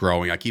 That thing's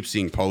growing. I keep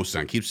seeing posts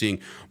and I keep seeing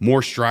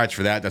more strides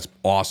for that. That's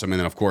awesome. And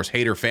then, of course,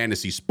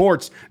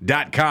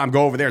 HaterFantasySports.com.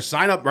 Go over there.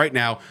 Sign up right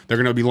now. They're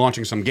going to be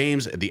launching some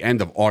games at the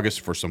end of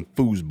August for some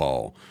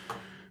foosball.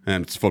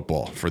 And it's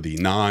football for the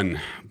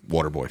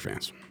non-Waterboy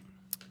fans.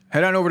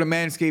 Head on over to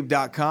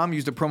manscaped.com,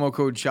 use the promo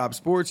code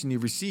SHOPSPORTS, and you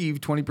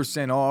receive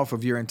 20% off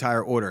of your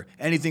entire order.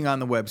 Anything on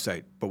the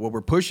website. But what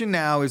we're pushing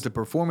now is the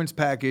Performance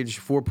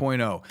Package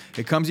 4.0.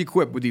 It comes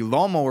equipped with the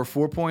Lawnmower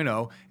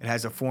 4.0. It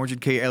has a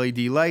 400K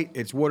LED light.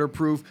 It's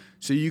waterproof,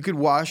 so you could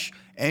wash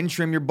and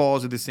trim your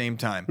balls at the same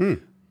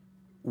time.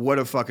 What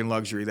a fucking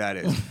luxury that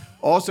is.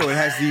 Also, it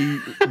has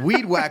the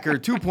Weed Whacker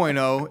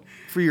 2.0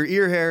 for your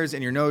ear hairs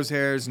and your nose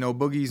hairs. No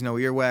boogies, no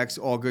earwax,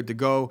 all good to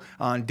go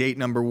on date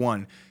number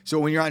 1. So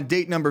when you're on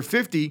date number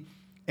 50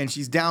 and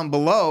she's down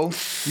below,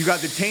 you got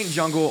the taint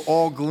jungle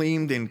all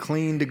gleamed and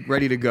cleaned,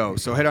 ready to go.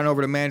 So head on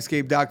over to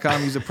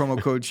manscaped.com, use the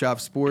promo code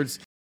SHOPSPORTS.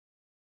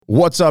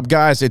 What's up,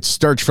 guys? It's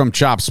Sturch from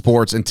Chop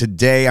Sports, and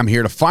today I'm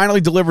here to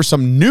finally deliver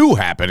some new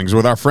happenings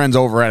with our friends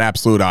over at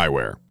Absolute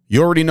Eyewear.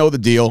 You already know the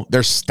deal.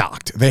 They're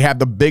stocked. They have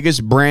the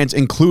biggest brands,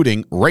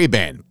 including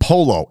Ray-Ban,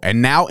 Polo,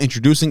 and now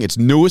introducing its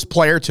newest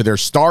player to their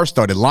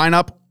star-studded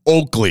lineup,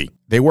 Oakley.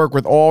 They work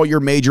with all your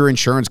major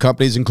insurance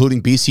companies,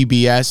 including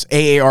BCBS,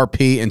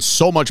 AARP, and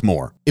so much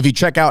more. If you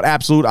check out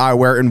Absolute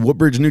Eyewear in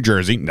Woodbridge, New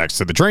Jersey, next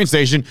to the train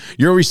station,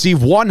 you'll receive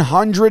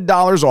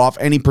 $100 off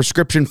any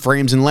prescription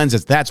frames and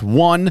lenses. That's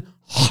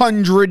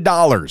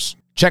 $100.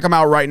 Check them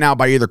out right now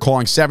by either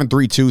calling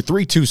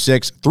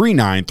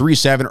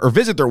 732-326-3937 or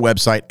visit their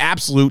website,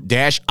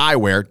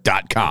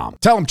 absolute-eyewear.com.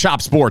 Tell them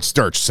Chop Sports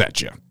Sturch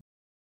sent you.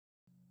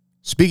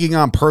 Speaking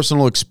on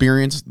personal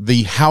experience,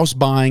 the house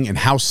buying and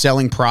house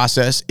selling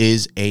process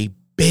is a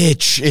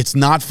bitch. It's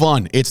not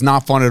fun. It's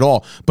not fun at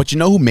all. But you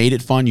know who made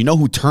it fun? You know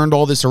who turned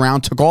all this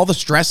around, took all the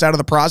stress out of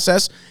the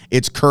process?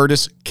 It's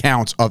Curtis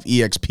Counts of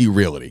eXp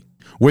Realty.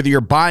 Whether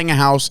you're buying a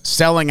house,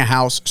 selling a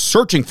house,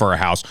 searching for a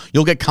house,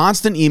 you'll get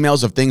constant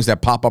emails of things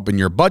that pop up in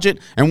your budget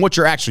and what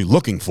you're actually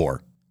looking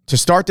for. To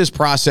start this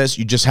process,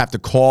 you just have to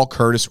call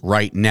Curtis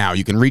right now.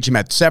 You can reach him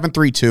at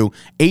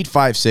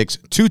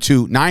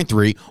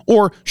 732-856-2293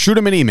 or shoot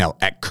him an email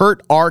at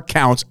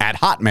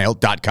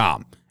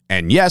kurtrcounts@hotmail.com.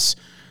 And yes,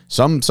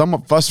 some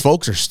of us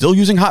folks are still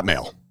using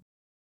Hotmail.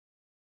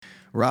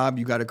 Rob,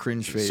 you got a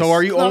cringe face. So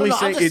are you only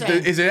saying, I'm just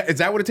saying. is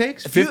that what it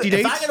takes? 50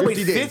 days? If I gotta wait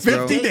 50 days, 50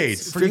 bro.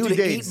 days for 50 you to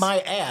days. eat my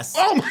ass.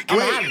 Oh my God.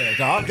 I'm out of there,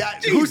 dog.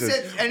 Who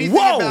said anything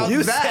Whoa, about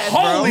you that, said- bro?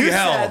 holy You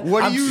hell. said-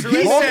 What are I'm you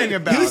straight- talking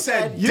about? He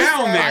said You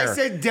down said- there. I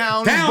said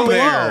down Down below.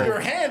 there. Your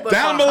hand was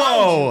Down behind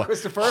below. you,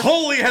 Christopher.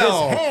 Holy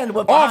hell. His hand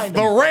was Off behind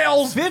the him.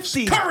 rails.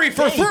 50 Curry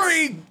for dates.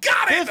 free.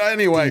 Got it.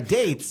 Anyway. 50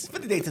 dates.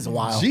 50 dates is a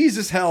while.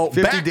 Jesus hell.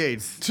 50 Back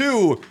dates.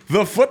 to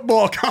the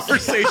football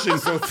conversation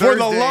for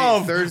the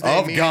love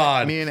of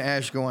God. Me and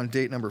Ash go on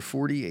date number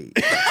 48.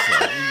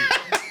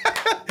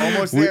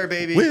 Almost there,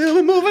 baby.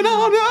 We're moving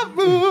on up,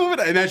 moving.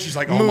 And then she's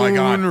like, oh my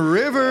God. Moon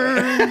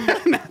River.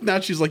 Now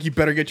she's like, you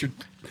better get your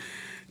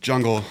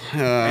jungle.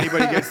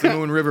 Anybody gets the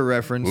Moon River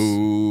reference?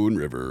 Moon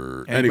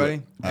River. Anybody?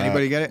 Anyway,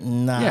 Anybody get it?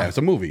 Nah. yeah, it's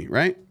a movie,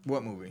 right?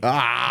 What movie?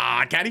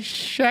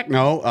 Caddyshack.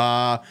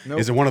 No. Nope.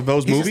 Is it one of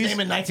those He's movies? just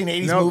naming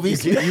 1980s No,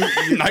 movies.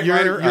 Knight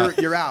Rider?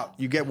 you're out.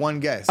 You get one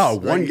guess. Oh,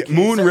 one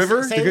Moon River?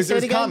 Because Say it there's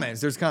again. comments.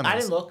 There's comments. I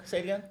didn't look. Say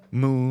it again.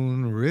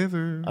 Moon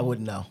River. I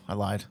wouldn't know. I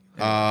lied.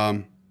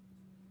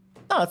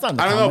 No, it's not in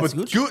the I don't know, comments,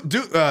 but Gooch.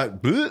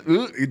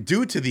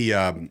 due to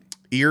the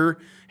ear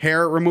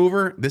hair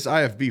remover, this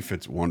IFB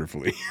fits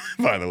wonderfully,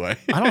 by the way.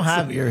 I don't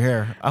have ear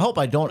hair. I hope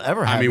I don't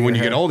ever have I mean, when ear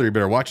you hair. get older, you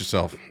better watch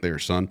yourself there,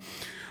 son.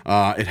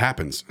 It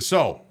happens.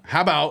 So,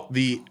 how about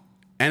the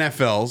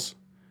NFL's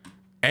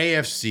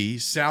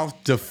AFC South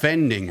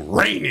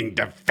reigning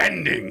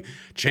defending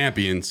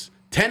champions,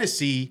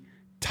 Tennessee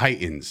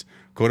Titans?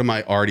 Go to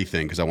my Artie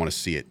thing because I want to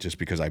see it just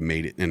because I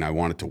made it and I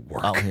want it to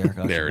work. Oh, here,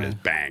 gotcha, there it is. man.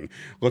 Bang.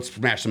 Let's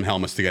smash some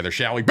helmets together,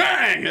 shall we?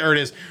 Bang! There it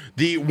is.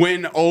 The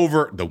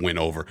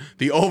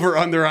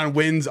over-under on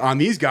wins on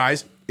these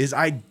guys is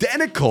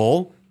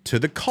identical to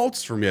the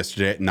Colts from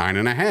yesterday at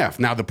 9.5.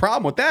 Now, the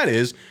problem with that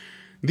is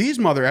these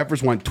mother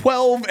effers went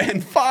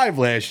 12-5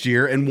 last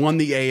year and won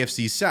the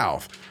AFC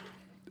South.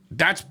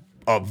 that's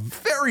a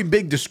very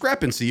big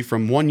discrepancy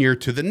from one year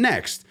to the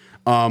next.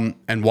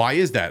 And why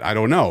is that? I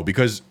don't know.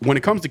 Because when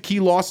it comes to key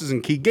losses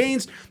and key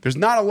gains, there's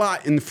not a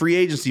lot in the free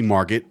agency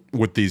market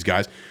with these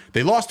guys.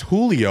 They lost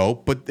Julio,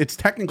 but it's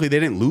technically they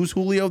didn't lose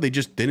Julio. They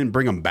just didn't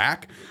bring him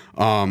back.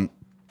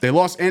 They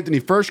lost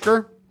Anthony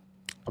Ferschker,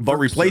 but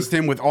replaced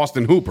him with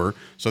Austin Hooper.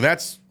 So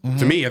that's,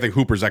 to me, I think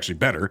Hooper's actually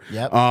better.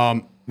 Yep.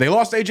 They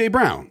lost A.J.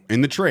 Brown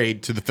in the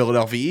trade to the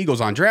Philadelphia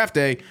Eagles on draft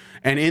day.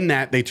 And in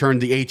that, they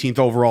turned the 18th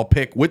overall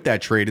pick with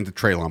that trade into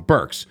Treylon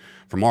Burks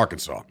from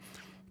Arkansas.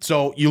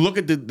 So you look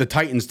at the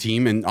Titans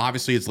team, and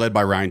obviously it's led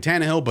by Ryan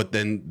Tannehill, but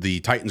then the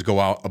Titans go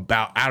out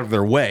of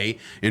their way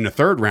in the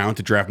third round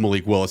to draft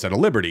Malik Willis out of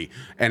Liberty.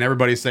 And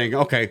everybody's saying,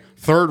 okay,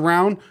 third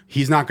round,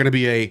 he's not going to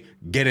be a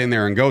get in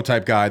there and go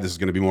type guy. This is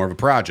going to be more of a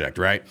project,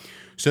 right?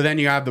 So then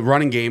you have the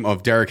running game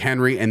of Derrick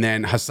Henry and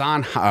then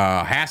Hassan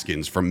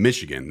Haskins from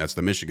Michigan. That's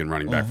the Michigan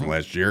running back from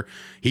last year.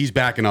 He's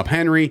backing up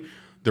Henry.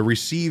 The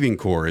receiving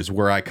core is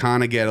where I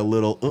kind of get a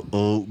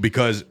little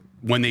because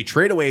when they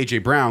trade away A.J.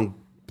 Brown,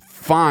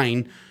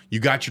 fine. You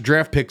got your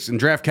draft picks and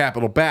draft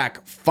capital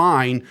back,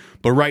 fine.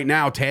 But right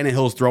now,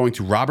 Tannehill's throwing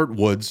to Robert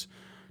Woods,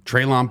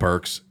 Treylon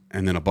Burks,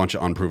 and then a bunch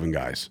of unproven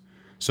guys.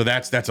 So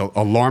that's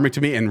alarming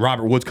to me. And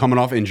Robert Woods coming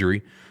off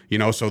injury,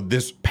 so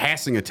this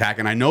passing attack,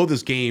 and I know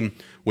this game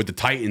with the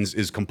Titans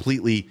is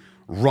completely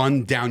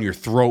run down your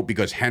throat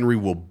because Henry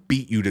will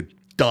beat you to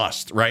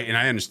dust, right? And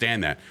I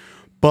understand that.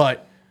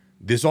 But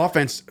this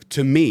offense,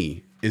 to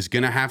me, is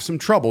going to have some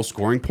trouble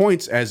scoring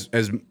points as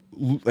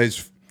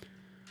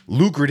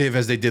lucrative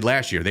as they did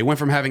last year. They went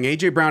from having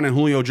A.J. Brown and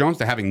Julio Jones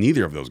to having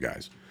neither of those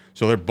guys.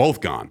 So they're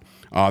both gone.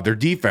 Their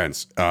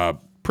defense,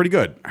 pretty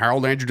good.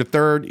 Harold Landry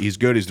III, he's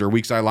good. He's their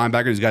weak side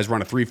linebacker. These guys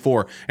run a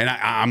 3-4. And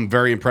I'm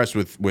very impressed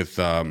with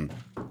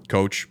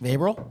Coach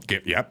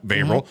Vrabel? Yep,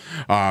 Vrabel.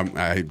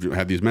 I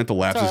had these mental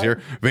lapses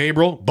here.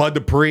 Vrabel, Bud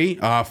Dupree,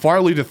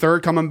 Farley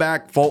III coming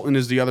back. Fulton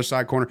is the other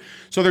side corner.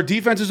 So their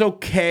defense is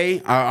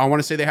okay. I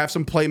want to say they have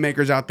some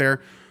playmakers out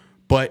there.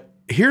 But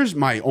here's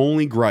my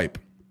only gripe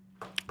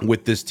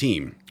with this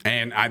team.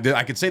 And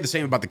I could say the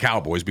same about the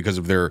Cowboys because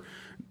of their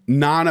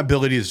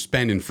non-ability to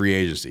spend in free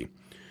agency.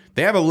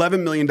 They have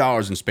 $11 million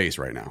in space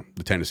right now,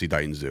 the Tennessee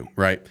Titans do,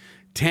 right?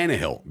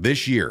 Tannehill,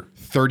 this year,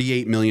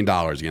 $38 million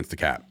against the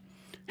cap.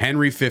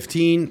 Henry,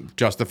 15,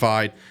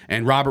 justified.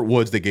 And Robert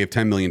Woods, they gave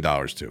 $10 million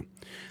to.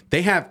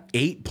 They have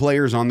 8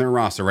 players on their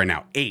roster right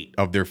now, 8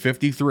 of their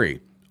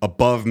 53,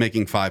 above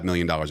making $5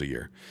 million a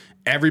year.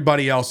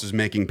 Everybody else is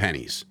making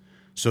pennies.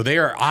 So they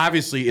are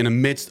obviously in the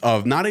midst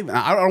of not even,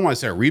 I don't want to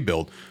say a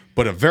rebuild,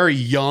 but a very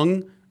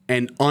young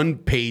and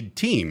unpaid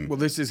team. Well,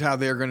 this is how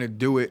they're going to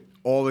do it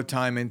all the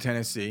time in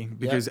Tennessee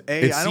because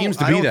it seems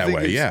to be that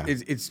way. Yeah,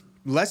 it's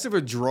less of a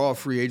draw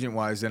free agent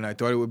wise than I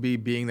thought it would be,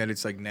 being that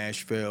it's like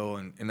Nashville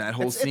and that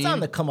whole scene. It's on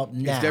the come up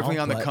now. It's definitely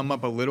on the come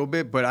up a little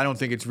bit, but I don't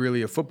think it's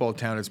really a football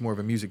town. It's more of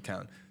a music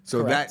town.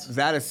 So Correct.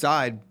 that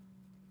aside,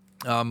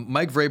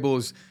 Mike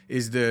Vrabel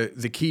is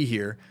the key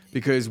here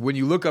because when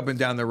you look up and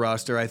down the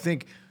roster, I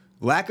think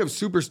lack of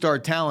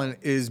superstar talent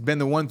has been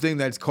the one thing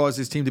that's caused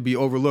this team to be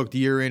overlooked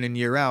year in and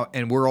year out,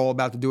 and we're all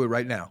about to do it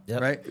right now,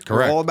 right? Correct.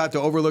 We're all about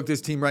to overlook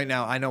this team right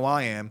now. I know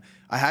I am.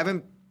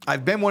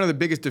 I've been one of the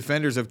biggest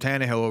defenders of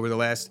Tannehill over the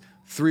last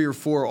 3 or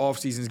 4 off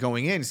seasons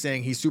going in,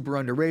 saying he's super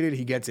underrated,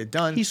 he gets it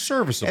done. He's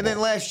serviceable. And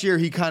then last year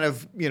he kind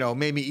of,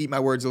 made me eat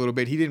my words a little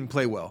bit. He didn't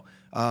play well.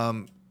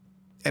 And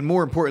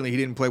more importantly, he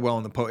didn't play well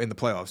in the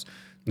playoffs.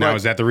 Now,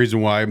 is that the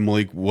reason why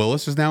Malik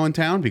Willis is now in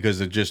town?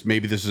 Because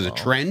maybe this is a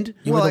trend?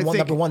 You were the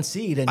number 1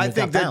 seed, and I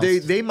think that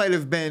they might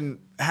have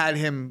had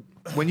him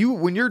when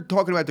you're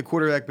talking about the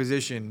quarterback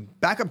position.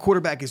 Backup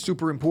quarterback is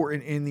super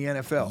important in the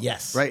NFL.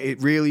 Yes, right.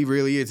 It really,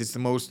 really is. It's the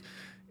most.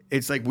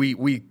 It's like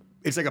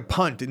it's like a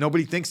punt, and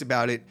nobody thinks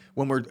about it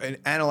when we're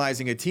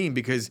analyzing a team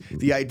because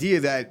the idea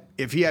that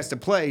if he has to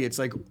play, it's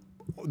like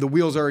the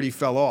wheels already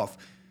fell off.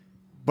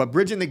 But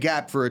bridging the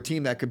gap for a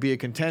team that could be a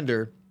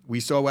contender. We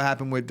saw what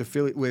happened with the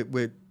Philly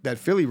with that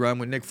Philly run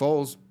with Nick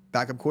Foles,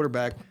 backup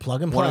quarterback,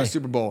 plug and won play, a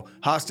Super Bowl.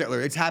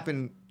 Hostetler, it's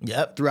happened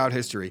throughout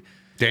history.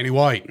 Danny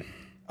White,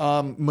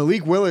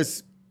 Malik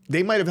Willis,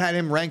 they might have had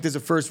him ranked as a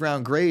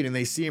first-round grade, and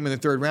they see him in the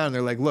third round. And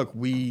they're like, look,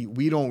 we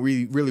don't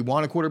really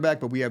want a quarterback,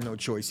 but we have no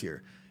choice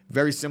here.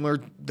 Very similar.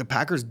 The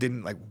Packers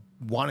didn't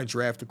want to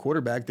draft a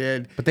quarterback.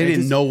 They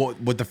didn't know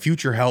what the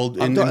future held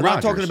in I'm not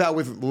Rodgers. talking about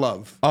with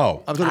Love.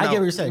 Oh. I'm talking I about get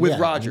what you're saying. with Yeah,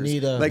 Rodgers.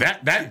 you need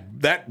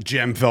that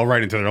gem fell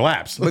right into their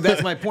laps. But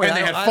that's my point. And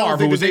they had I don't Favre, who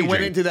think was that they aging.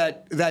 went into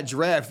that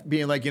draft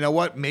being like, you know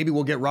what, maybe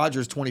we'll get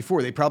Rodgers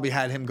 24. They probably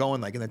had him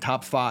going in the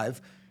top 5.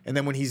 And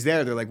then when he's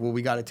there, they're like, well,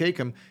 we got to take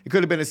him. It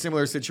could have been a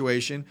similar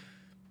situation.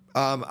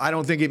 I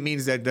don't think it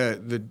means that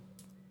the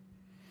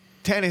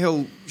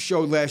Tannehill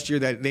showed last year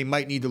that they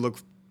might need to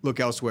look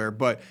elsewhere,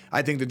 but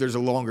I think that there's a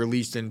longer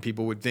leash than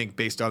people would think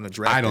based on the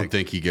draft. I don't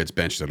think he gets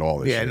benched at all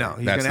this year. No,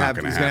 he's That's not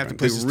going going to have to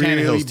play This is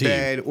really Tannehill's team.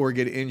 bad or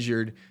get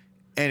injured.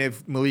 And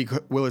if Malik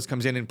Willis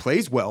comes in and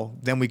plays well,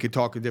 then we could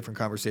talk a different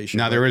conversation.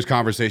 Now, there is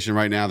conversation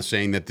right now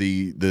saying that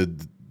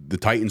the the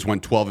Titans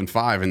went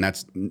 12-5, and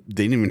they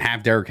didn't even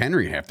have Derrick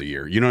Henry half the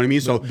year. You know what I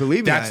mean? So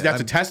Believe me, that's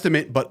a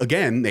testament. But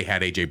again, they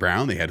had AJ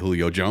Brown, they had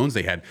Julio Jones,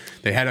 they had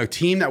a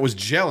team that was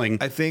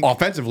gelling, I think,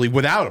 offensively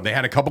without him. They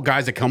had a couple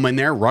guys that come in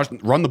there,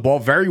 run the ball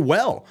very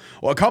well.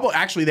 Well,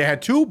 actually, they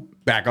had two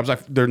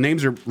backups. Their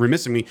names are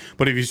remissing me,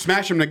 but if you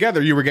smash them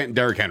together, you were getting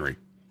Derrick Henry.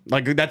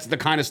 Like, that's the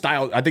kind of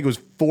style. I think it was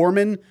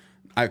Foreman.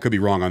 I could be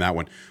wrong on that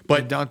one,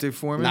 but Dante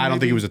Foreman. I don't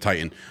think he was a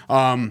Titan.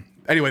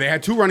 Anyway, they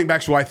had two running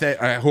backs who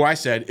I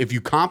said if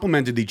you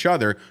complemented each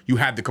other, you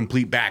had the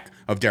complete back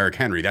of Derrick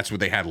Henry. That's what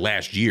they had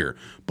last year.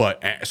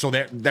 But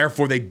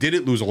therefore they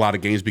didn't lose a lot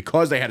of games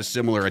because they had a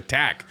similar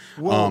attack.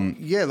 Well,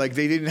 yeah, like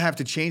they didn't have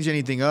to change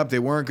anything up. They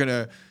weren't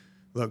gonna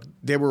look.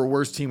 They were a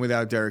worse team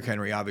without Derrick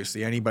Henry.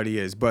 Obviously, anybody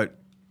is, but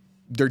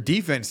their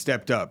defense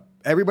stepped up.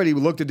 Everybody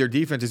looked at their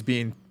defense as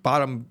being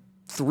bottom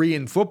 3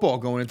 in football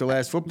going into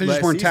last football. They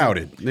just weren't season.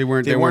 touted. They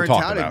weren't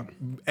talked about,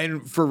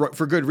 and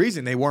for good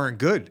reason. They weren't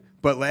good.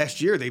 But last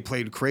year they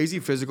played crazy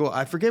physical.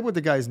 I forget what the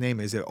guy's name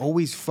is. It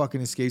always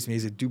fucking escapes me.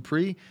 Is it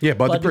Dupree? Yeah,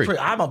 Bud Dupree.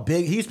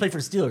 He used to play for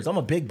the Steelers. I'm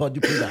a big Bud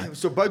Dupree guy.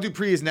 So Bud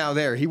Dupree is now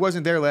there. He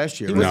wasn't there last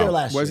year. He was there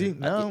last year. Was he?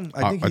 No,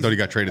 I thought he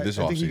got traded this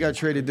offseason. I think he got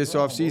traded this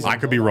offseason. I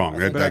could be wrong.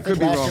 But I could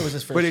be last wrong. year was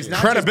his first But it's year.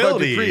 not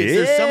Credibility. Just Bud Dupree.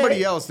 There's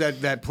somebody else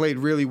that played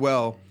really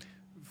well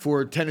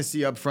for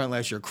Tennessee up front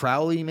last year.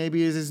 Crowley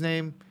maybe is his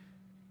name.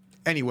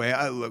 Anyway,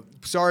 look,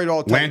 sorry to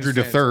all Titans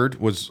Landry fans. III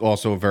was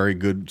also a very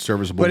good,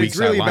 serviceable But weak it's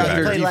really side about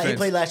linebacker. their He defense.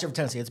 played last year for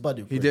Tennessee. It's Bud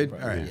Dupree. He did?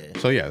 Bro. All right.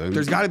 So yeah,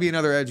 There's got to be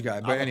another edge guy.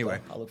 But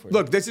anyway, I'll look for it.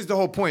 look, this is the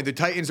whole point. The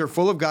Titans are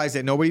full of guys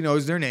that nobody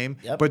knows their name,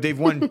 Yep. but they've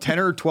won 10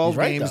 or 12 He's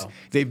right, games. though.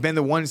 They've been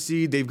the 1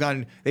 seed.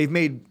 They've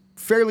made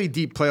fairly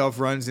deep playoff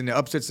runs and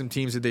upset some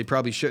teams that they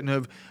probably shouldn't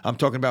have. I'm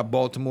talking about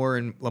Baltimore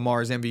and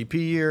Lamar's MVP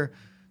year.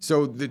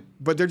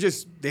 But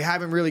they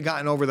haven't really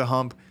gotten over the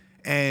hump.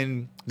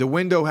 And the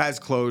window has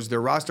closed.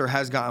 Their roster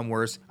has gotten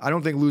worse. I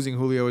don't think losing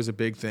Julio is a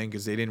big thing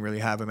because they didn't really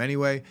have him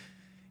anyway.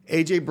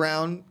 A.J.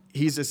 Brown,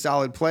 he's a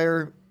solid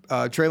player.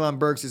 Treylon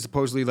Burks is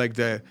supposedly like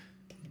the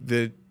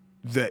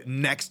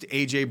next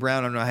A.J.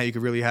 Brown. I don't know how you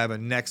could really have a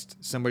next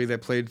somebody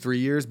that played 3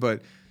 years,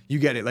 but you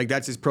get it. Like,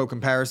 that's his pro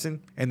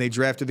comparison. And they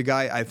drafted the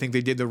guy. I think they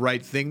did the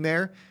right thing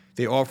there.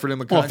 They offered him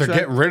a Well, if contract. they're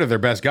getting rid of their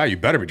best guy, you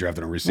better be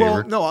drafting a receiver.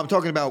 Well, no, I'm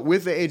talking about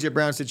with the A.J.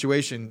 Brown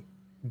situation.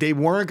 They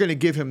weren't going to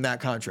give him that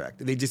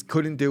contract. They just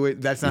couldn't do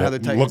it. That's not how the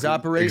Titans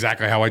operate.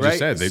 Exactly how I just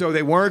said. So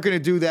they weren't going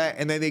to do that,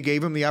 and then they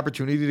gave him the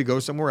opportunity to go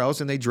somewhere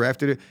else, and they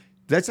drafted it.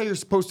 That's how you're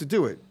supposed to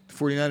do it. The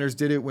 49ers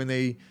did it when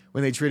they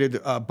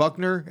traded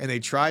Buckner, and they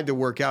tried to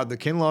work out the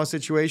Kinlaw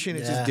situation.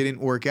 It just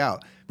didn't work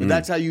out. But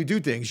that's how you do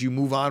things. You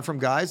move on from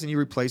guys, and you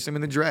replace them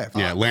in the draft.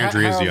 Yeah,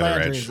 Landry is the Harold other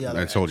Landry edge. is the other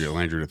I told edge. you,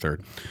 Landry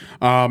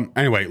III.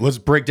 Anyway, let's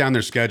break down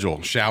their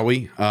schedule, shall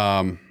we?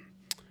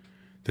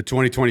 The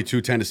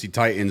 2022 Tennessee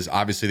Titans,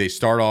 obviously, they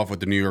start off with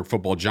the New York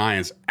Football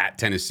Giants at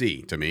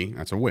Tennessee. To me,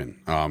 that's a win.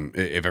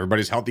 If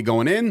everybody's healthy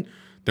going in,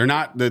 they're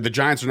not. The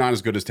Giants are not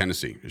as good as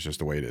Tennessee. It's just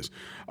the way it is.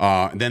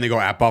 Then they go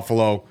at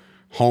Buffalo,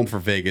 home for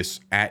Vegas,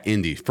 at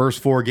Indy.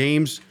 First 4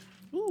 games,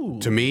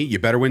 to me, you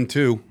better win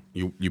 2.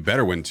 You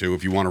better win 2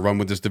 if you want to run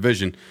with this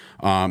division.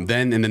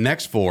 Then in the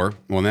next 4,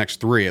 well, the next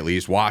 3 at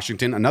least,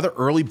 Washington, another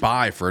early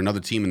bye for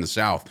another team in the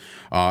South,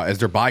 as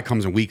their bye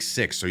comes in week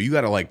 6. So you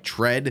got to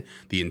tread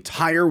the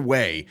entire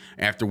way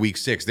after week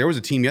 6. There was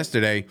a team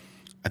yesterday,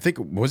 I think,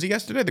 was it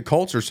yesterday? The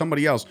Colts or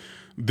somebody else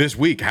this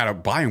week had a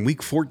bye in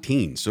week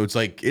 14. So it's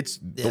it's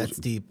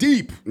deep.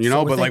 deep, you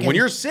know. we're But when thinking-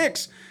 you're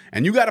 6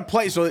 and you got to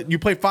play, so you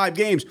play 5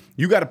 games,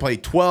 you got to play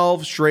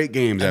 12 straight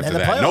games after the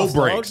that. No playoffs,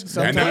 breaks.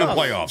 dog. And then the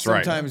playoffs,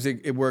 right? Sometimes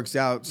it works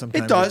out.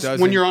 Sometimes It does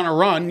doesn't. when you're on a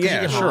run.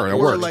 Yeah, sure, it Or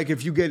works. like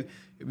if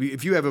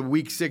you have a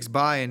week 6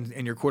 bye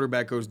and your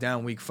quarterback goes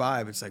down week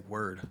 5, it's like,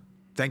 word.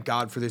 Thank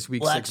God for this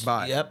week 6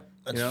 bye. Yep.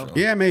 That's You know?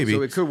 true. Yeah, maybe.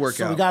 So it could work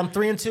So out. we got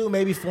them 3-2,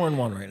 maybe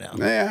 4-1 right now.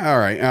 Yeah, all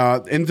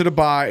right. Into the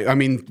bye. I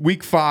mean,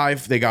 week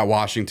 5, they got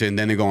Washington.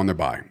 Then they go on their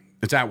bye.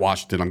 It's at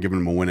Washington. I'm giving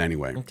them a win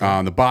anyway.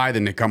 The bye,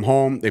 then they come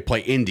home. They play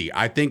Indy.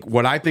 I think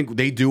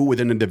they do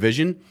within the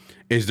division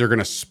is they're going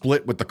to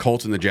split with the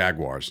Colts and the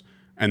Jaguars,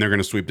 and they're going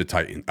to sweep the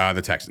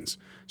Texans.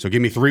 So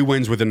give me 3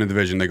 wins within the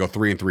division. They go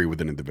 3-3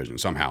 within the division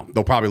somehow.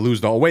 They'll probably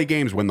lose the away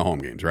games, win the home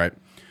games, right?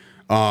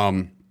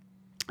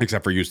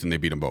 Except for Houston, they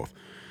beat them both.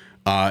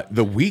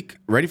 The week,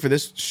 ready for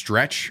this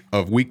stretch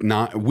of week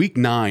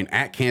 9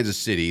 at Kansas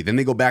City. Then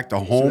they go back to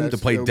home to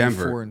play That'll be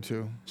Denver.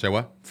 4-2. Say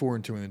what?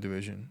 4-2 in the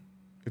division.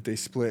 If they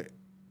split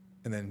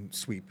and then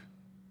sweep.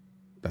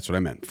 That's what I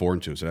meant.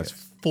 4-2. So that's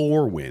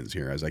 4 wins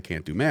here, as I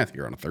can't do math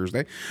here on a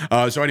Thursday.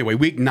 So anyway,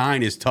 week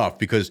 9 is tough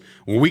because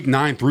week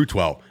 9 through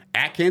 12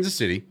 at Kansas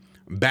City,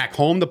 back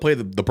home to play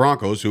the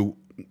Broncos, who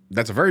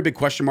that's a very big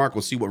question mark.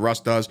 We'll see what Russ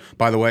does.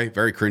 By the way,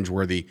 very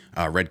cringeworthy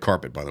red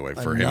carpet, by the way,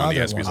 for him on the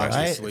Another ESPYs. one, right?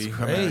 Obviously. It's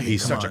I mean, crazy.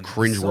 He's Come such a on.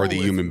 cringeworthy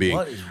So human being.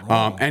 what is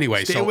wrong?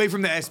 Anyway, Stay so away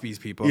from the ESPYs,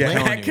 people. Yeah, I'm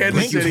telling at you.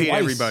 Kansas You City. hate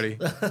everybody.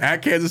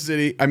 at Kansas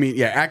City.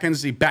 At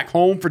Kansas City, back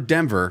home for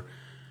Denver.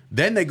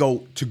 Then they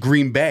go to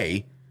Green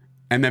Bay,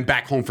 and then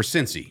back home for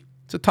Cincy.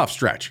 It's a tough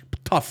stretch.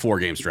 tough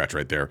 4-game stretch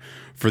right there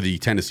for the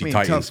Tennessee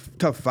Titans.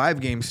 Tough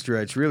 5-game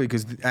stretch, really,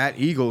 because at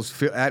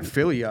Eagles, at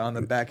Philly on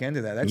the back end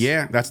of that.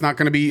 That's not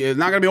going to be a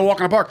walk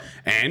in the park,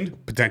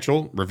 and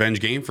potential revenge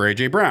game for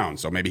AJ Brown.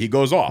 So maybe he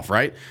goes off,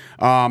 right?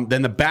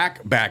 Then the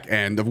back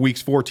end of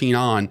weeks 14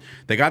 on,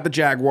 they got the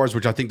Jaguars,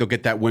 which I think they'll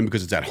get that win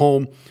because it's at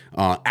home.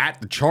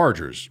 At the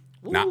Chargers,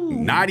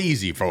 not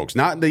easy, folks.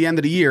 Not at the end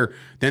of the year.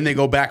 Then they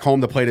go back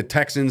home to play the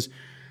Texans.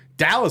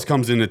 Dallas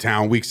comes into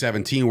town week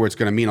 17, where it's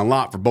going to mean a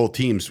lot for both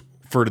teams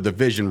for the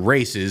division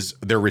races,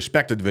 their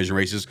respective division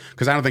races,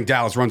 because I don't think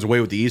Dallas runs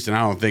away with the East, and I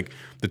don't think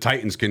the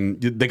Titans can.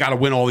 They got to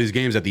win all these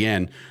games at the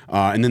end,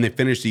 and then they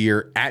finish the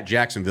year at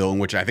Jacksonville, in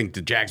which I think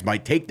the Jags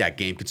might take that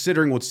game,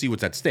 considering let's see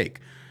what's at stake.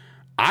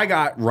 I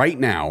got right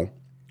now,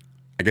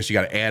 I guess you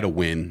got to add a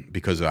win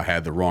because I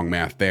had the wrong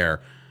math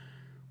there.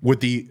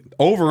 With the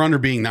over-under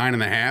being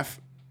 9.5,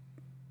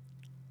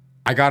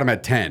 I got them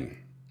at 10.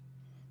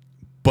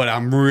 But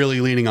I'm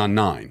really leaning on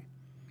 9.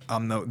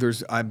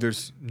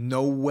 There's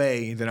no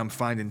way that I'm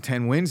finding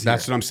 10 wins here.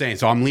 That's what I'm saying.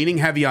 So I'm leaning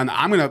heavy on.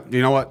 I'm gonna,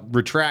 you know what?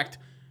 Retract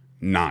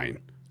 9,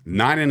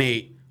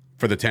 9-8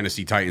 for the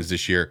Tennessee Titans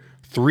this year.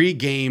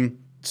 3-game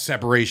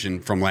separation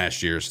from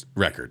last year's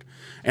record.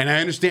 And I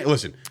understand.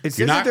 Listen,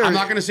 I'm not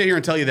going to sit here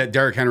and tell you that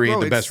Derrick Henry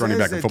ain't the best running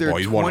back in football.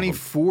 He's one of them.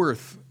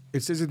 24th.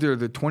 It says that they're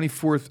the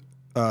 24th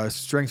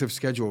strength of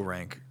schedule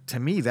rank. To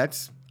me,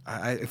 that's.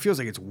 It feels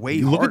like it's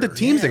way harder. Look at the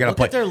teams they got to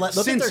play.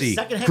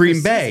 Cincy,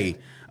 Green Bay,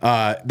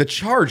 the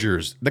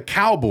Chargers, the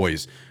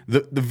Cowboys,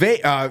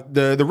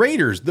 the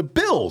Raiders, the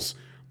Bills.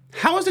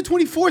 How is it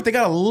 24th? They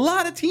got a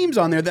lot of teams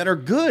on there that are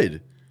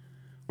good,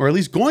 or at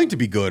least going to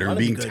be good, or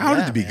being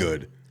touted to be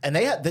good. And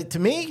to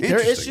me,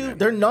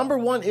 their number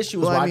one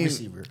issue is wide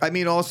receiver. I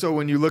mean, also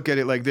when you look at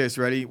it like this,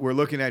 ready? We're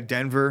looking at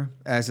Denver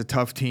as a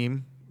tough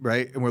team,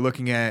 right? And we're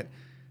looking at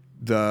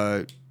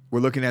the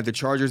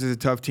Chargers as a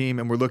tough team,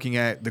 and we're looking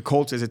at the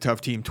Colts as a tough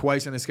team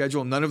twice on the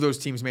schedule. None of those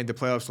teams made the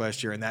playoffs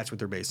last year, and that's what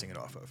they're basing it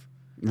off of.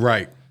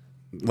 Right.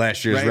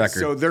 Last year's record.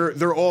 So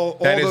they're all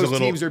those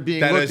teams are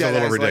being looked at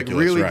as like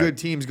really good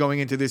teams going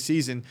into this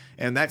season,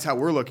 and that's how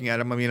we're looking at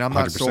them. I mean, I'm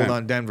not 100%. sold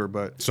on Denver,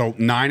 but so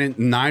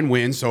 9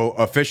 wins. So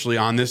officially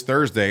on this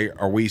Thursday,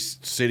 are we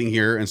sitting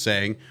here and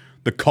saying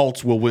the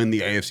Colts will win the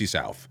AFC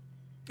South?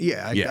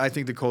 Yeah, I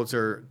think the Colts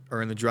are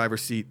in the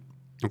driver's seat.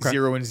 Okay.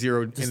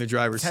 0-0 in the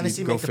driver's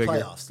Tennessee seat. Go make the figure.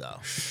 playoffs, though.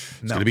 It's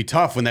going to be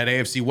tough when that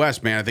AFC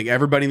West, man. I think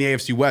everybody in the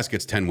AFC West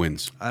gets 10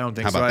 wins. I don't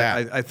think so. How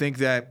about that? I think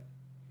that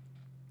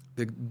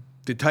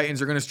the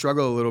Titans are going to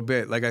struggle a little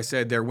bit. Like I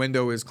said, their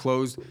window is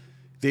closed.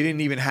 They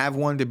didn't even have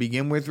one to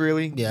begin with,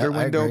 really, their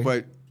window.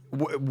 But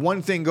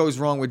one thing goes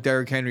wrong with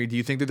Derrick Henry. Do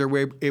you think that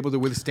they're able to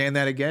withstand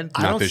that again?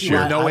 Not this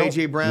year. No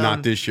A.J. Brown.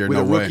 Not this year. With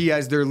no a rookie way.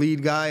 as their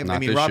lead guy. Not I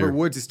mean, Robert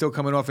Woods is still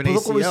coming off an ACL.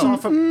 Look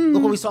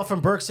what we saw from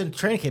Burks in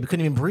training camp. He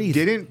couldn't even breathe.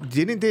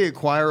 Didn't they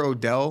acquire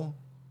Odell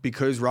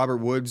because Robert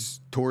Woods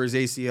tore his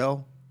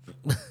ACL?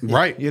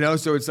 Right. You know,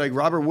 so it's like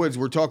Robert Woods.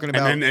 We're talking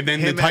about. And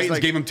then the Titans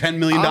gave him $10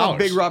 million. I'm a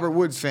big Robert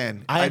Woods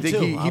fan. I think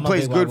he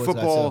plays good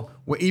football.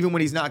 Even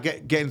when he's not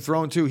getting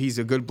thrown to, he's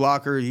a good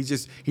blocker. He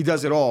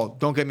does it all.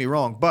 Don't get me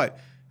wrong. But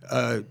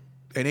an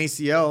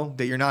ACL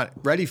that you're not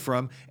ready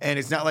from, and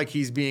it's not like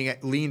he's being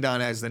leaned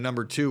on as the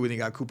number 2 when he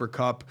got Cooper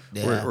Kupp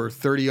or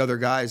 30 other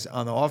guys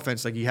on the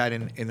offense like he had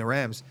in the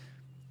Rams.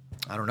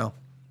 I don't know.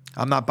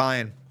 I'm not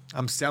buying.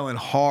 I'm selling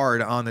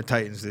hard on the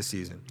Titans this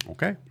season.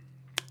 Okay.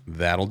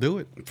 That'll do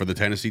it for the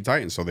Tennessee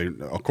Titans. So,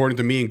 according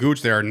to me and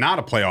Gooch, they are not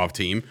a playoff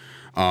team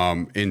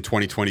in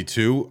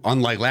 2022,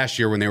 unlike last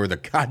year when they were the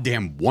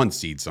goddamn 1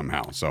 seed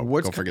somehow. So,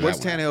 what's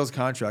Tannehill's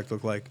contract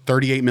look like?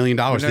 $38 million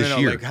this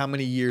year. Like how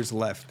many years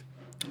left?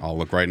 I'll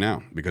look right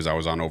now because I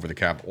was on Over the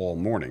Cap all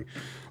morning.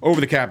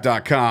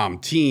 Overthecap.com,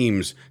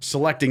 teams,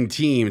 selecting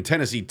team,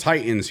 Tennessee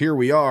Titans. Here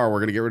we are. We're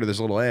going to get rid of this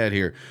little ad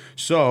here.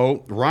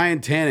 So, Ryan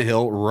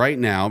Tannehill right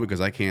now, because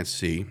I can't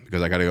see,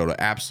 because I got to go to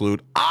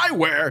Absolute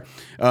Eyewear.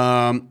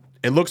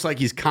 It looks like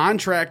he's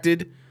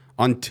contracted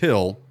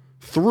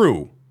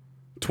through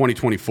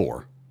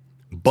 2024.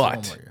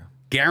 But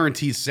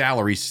guaranteed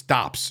salary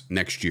stops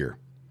next year.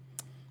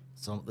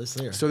 So this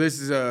year. So this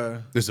is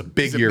a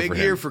big year for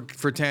him.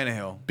 for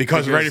Tannehill.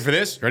 Because ready for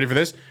this?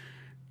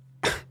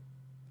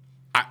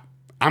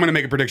 I'm going to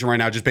make a prediction right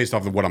now just based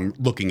off of what I'm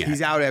looking at.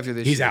 He's out after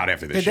this. He's out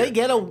after this. Did they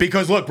get a?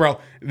 Because look, bro,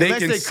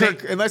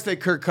 unless they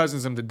Kirk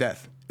Cousins him to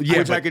death. Yeah,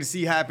 which I could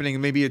see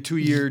happening. Maybe a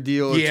 2-year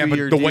deal. Yeah,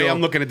 but the way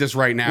I'm looking at this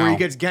right now, where he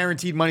gets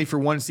guaranteed money for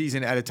 1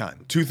 season at a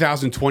time.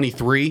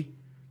 2023,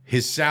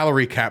 his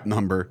salary cap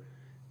number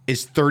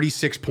is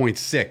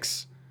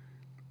 36.6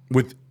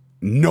 with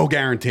no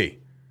guarantee.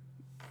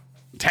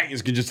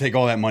 Titans can just take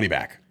all that money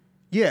back.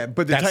 Yeah,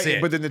 but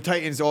then the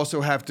Titans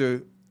also have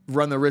to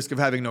run the risk of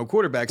having no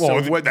quarterback.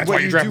 Well, so that's why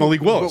you draft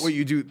Malik Willis.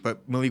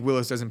 But Malik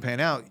Willis doesn't pan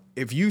out.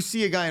 If you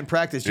see a guy in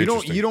practice, you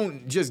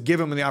don't just give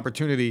him the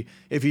opportunity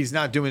if he's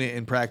not doing it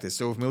in practice.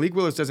 So if Malik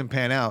Willis doesn't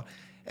pan out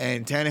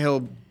and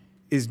Tannehill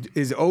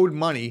is owed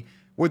money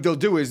what they'll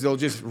do is they'll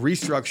just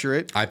restructure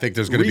it. I think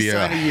there's going to be a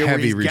year where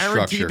heavy he's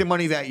guaranteed restructure. the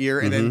money that year,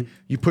 and then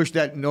you push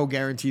that no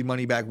guaranteed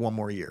money back one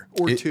more year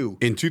or two.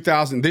 In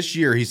 2000, this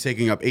year, he's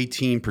taking up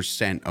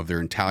 18% of their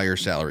entire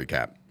salary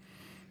cap.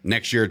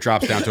 Next year, it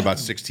drops down to about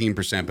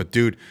 16%. But,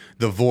 dude,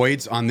 the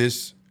voids on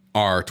this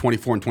are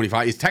 24 and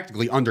 25. He's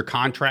technically under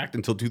contract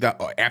until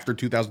after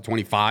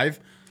 2025.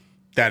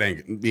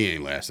 He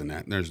ain't lasting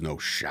that. There's no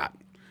shot.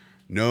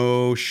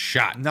 No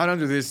shot. Not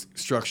under this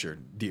structure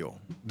deal.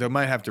 They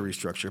might have to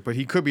restructure, but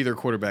he could be their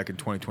quarterback in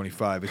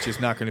 2025. It's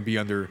just not going to be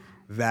under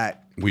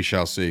that. We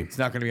shall see. It's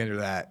not going to be under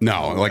that.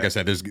 No, like I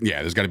said, there's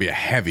got to be a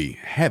heavy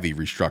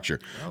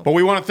restructure. But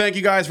we want to thank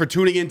you guys for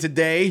tuning in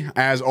today.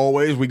 As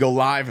always, we go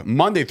live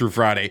Monday through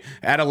Friday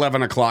at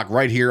 11 o'clock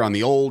right here on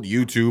the old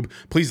YouTube.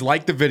 Please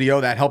like the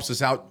video. That helps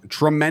us out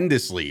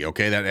tremendously,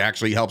 okay? That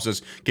actually helps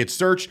us get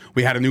searched.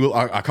 We had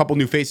a couple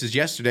new faces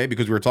yesterday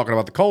because we were talking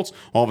about the Colts.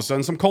 All of a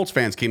sudden, some Colts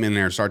fans came in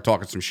there and started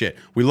talking some shit.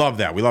 We love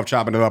that. We love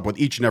chopping it up with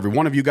each and every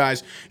one of you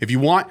guys. If you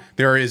want,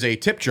 there is a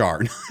tip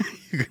jar.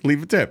 You can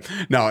leave a tip.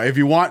 Now, if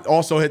you want,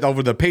 also head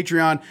over to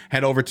Patreon.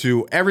 Head over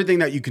to everything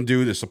that you can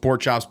do to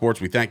support Chop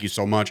Sports. We thank you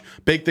so much.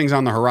 Big things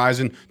on the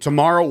horizon.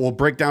 Tomorrow, we'll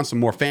break down some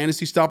more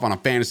fantasy stuff on a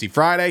Fantasy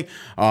Friday.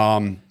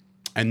 And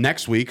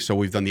next week, so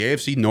we've done the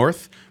AFC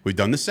North. We've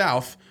done the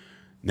South.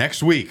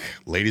 Next week,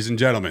 ladies and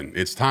gentlemen,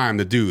 it's time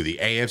to do the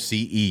AFC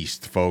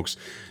East, folks.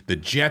 The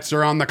Jets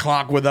are on the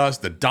clock with us.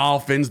 The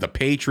Dolphins, the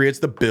Patriots,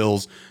 the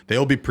Bills.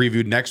 They'll be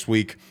previewed next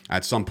week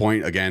at some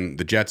point. Again,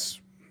 the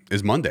Jets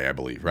is Monday, I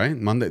believe, right?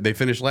 Monday. They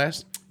finished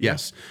last?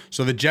 Yes.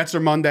 So the Jets are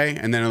Monday,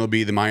 and then it'll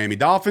be the Miami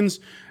Dolphins,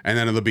 and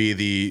then it'll be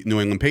the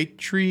New England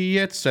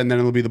Patriots, and then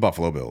it'll be the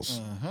Buffalo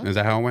Bills. Is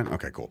that how it went?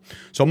 Okay, cool.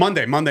 So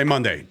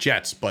Monday,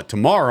 Jets. But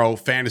tomorrow,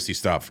 fantasy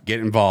stuff. Get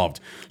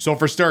involved. So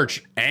for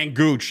Sturch and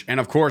Gooch, and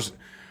of course,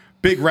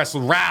 Big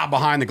Wrestler Rob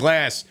behind the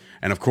glass,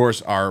 and of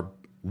course, our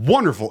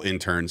wonderful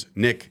interns,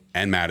 Nick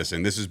and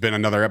Madison. This has been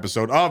another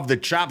episode of the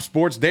Chop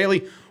Sports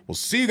Daily. We'll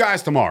see you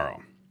guys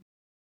tomorrow.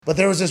 But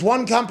there was this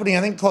one company,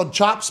 I think, called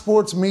Chop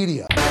Sports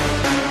Media.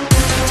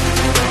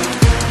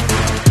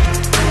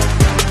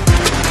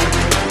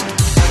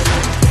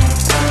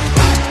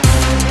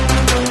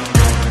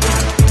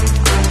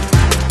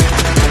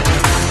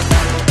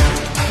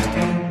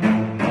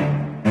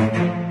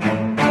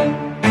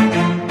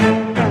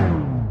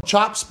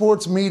 Chop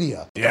Sports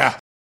Media. Yeah.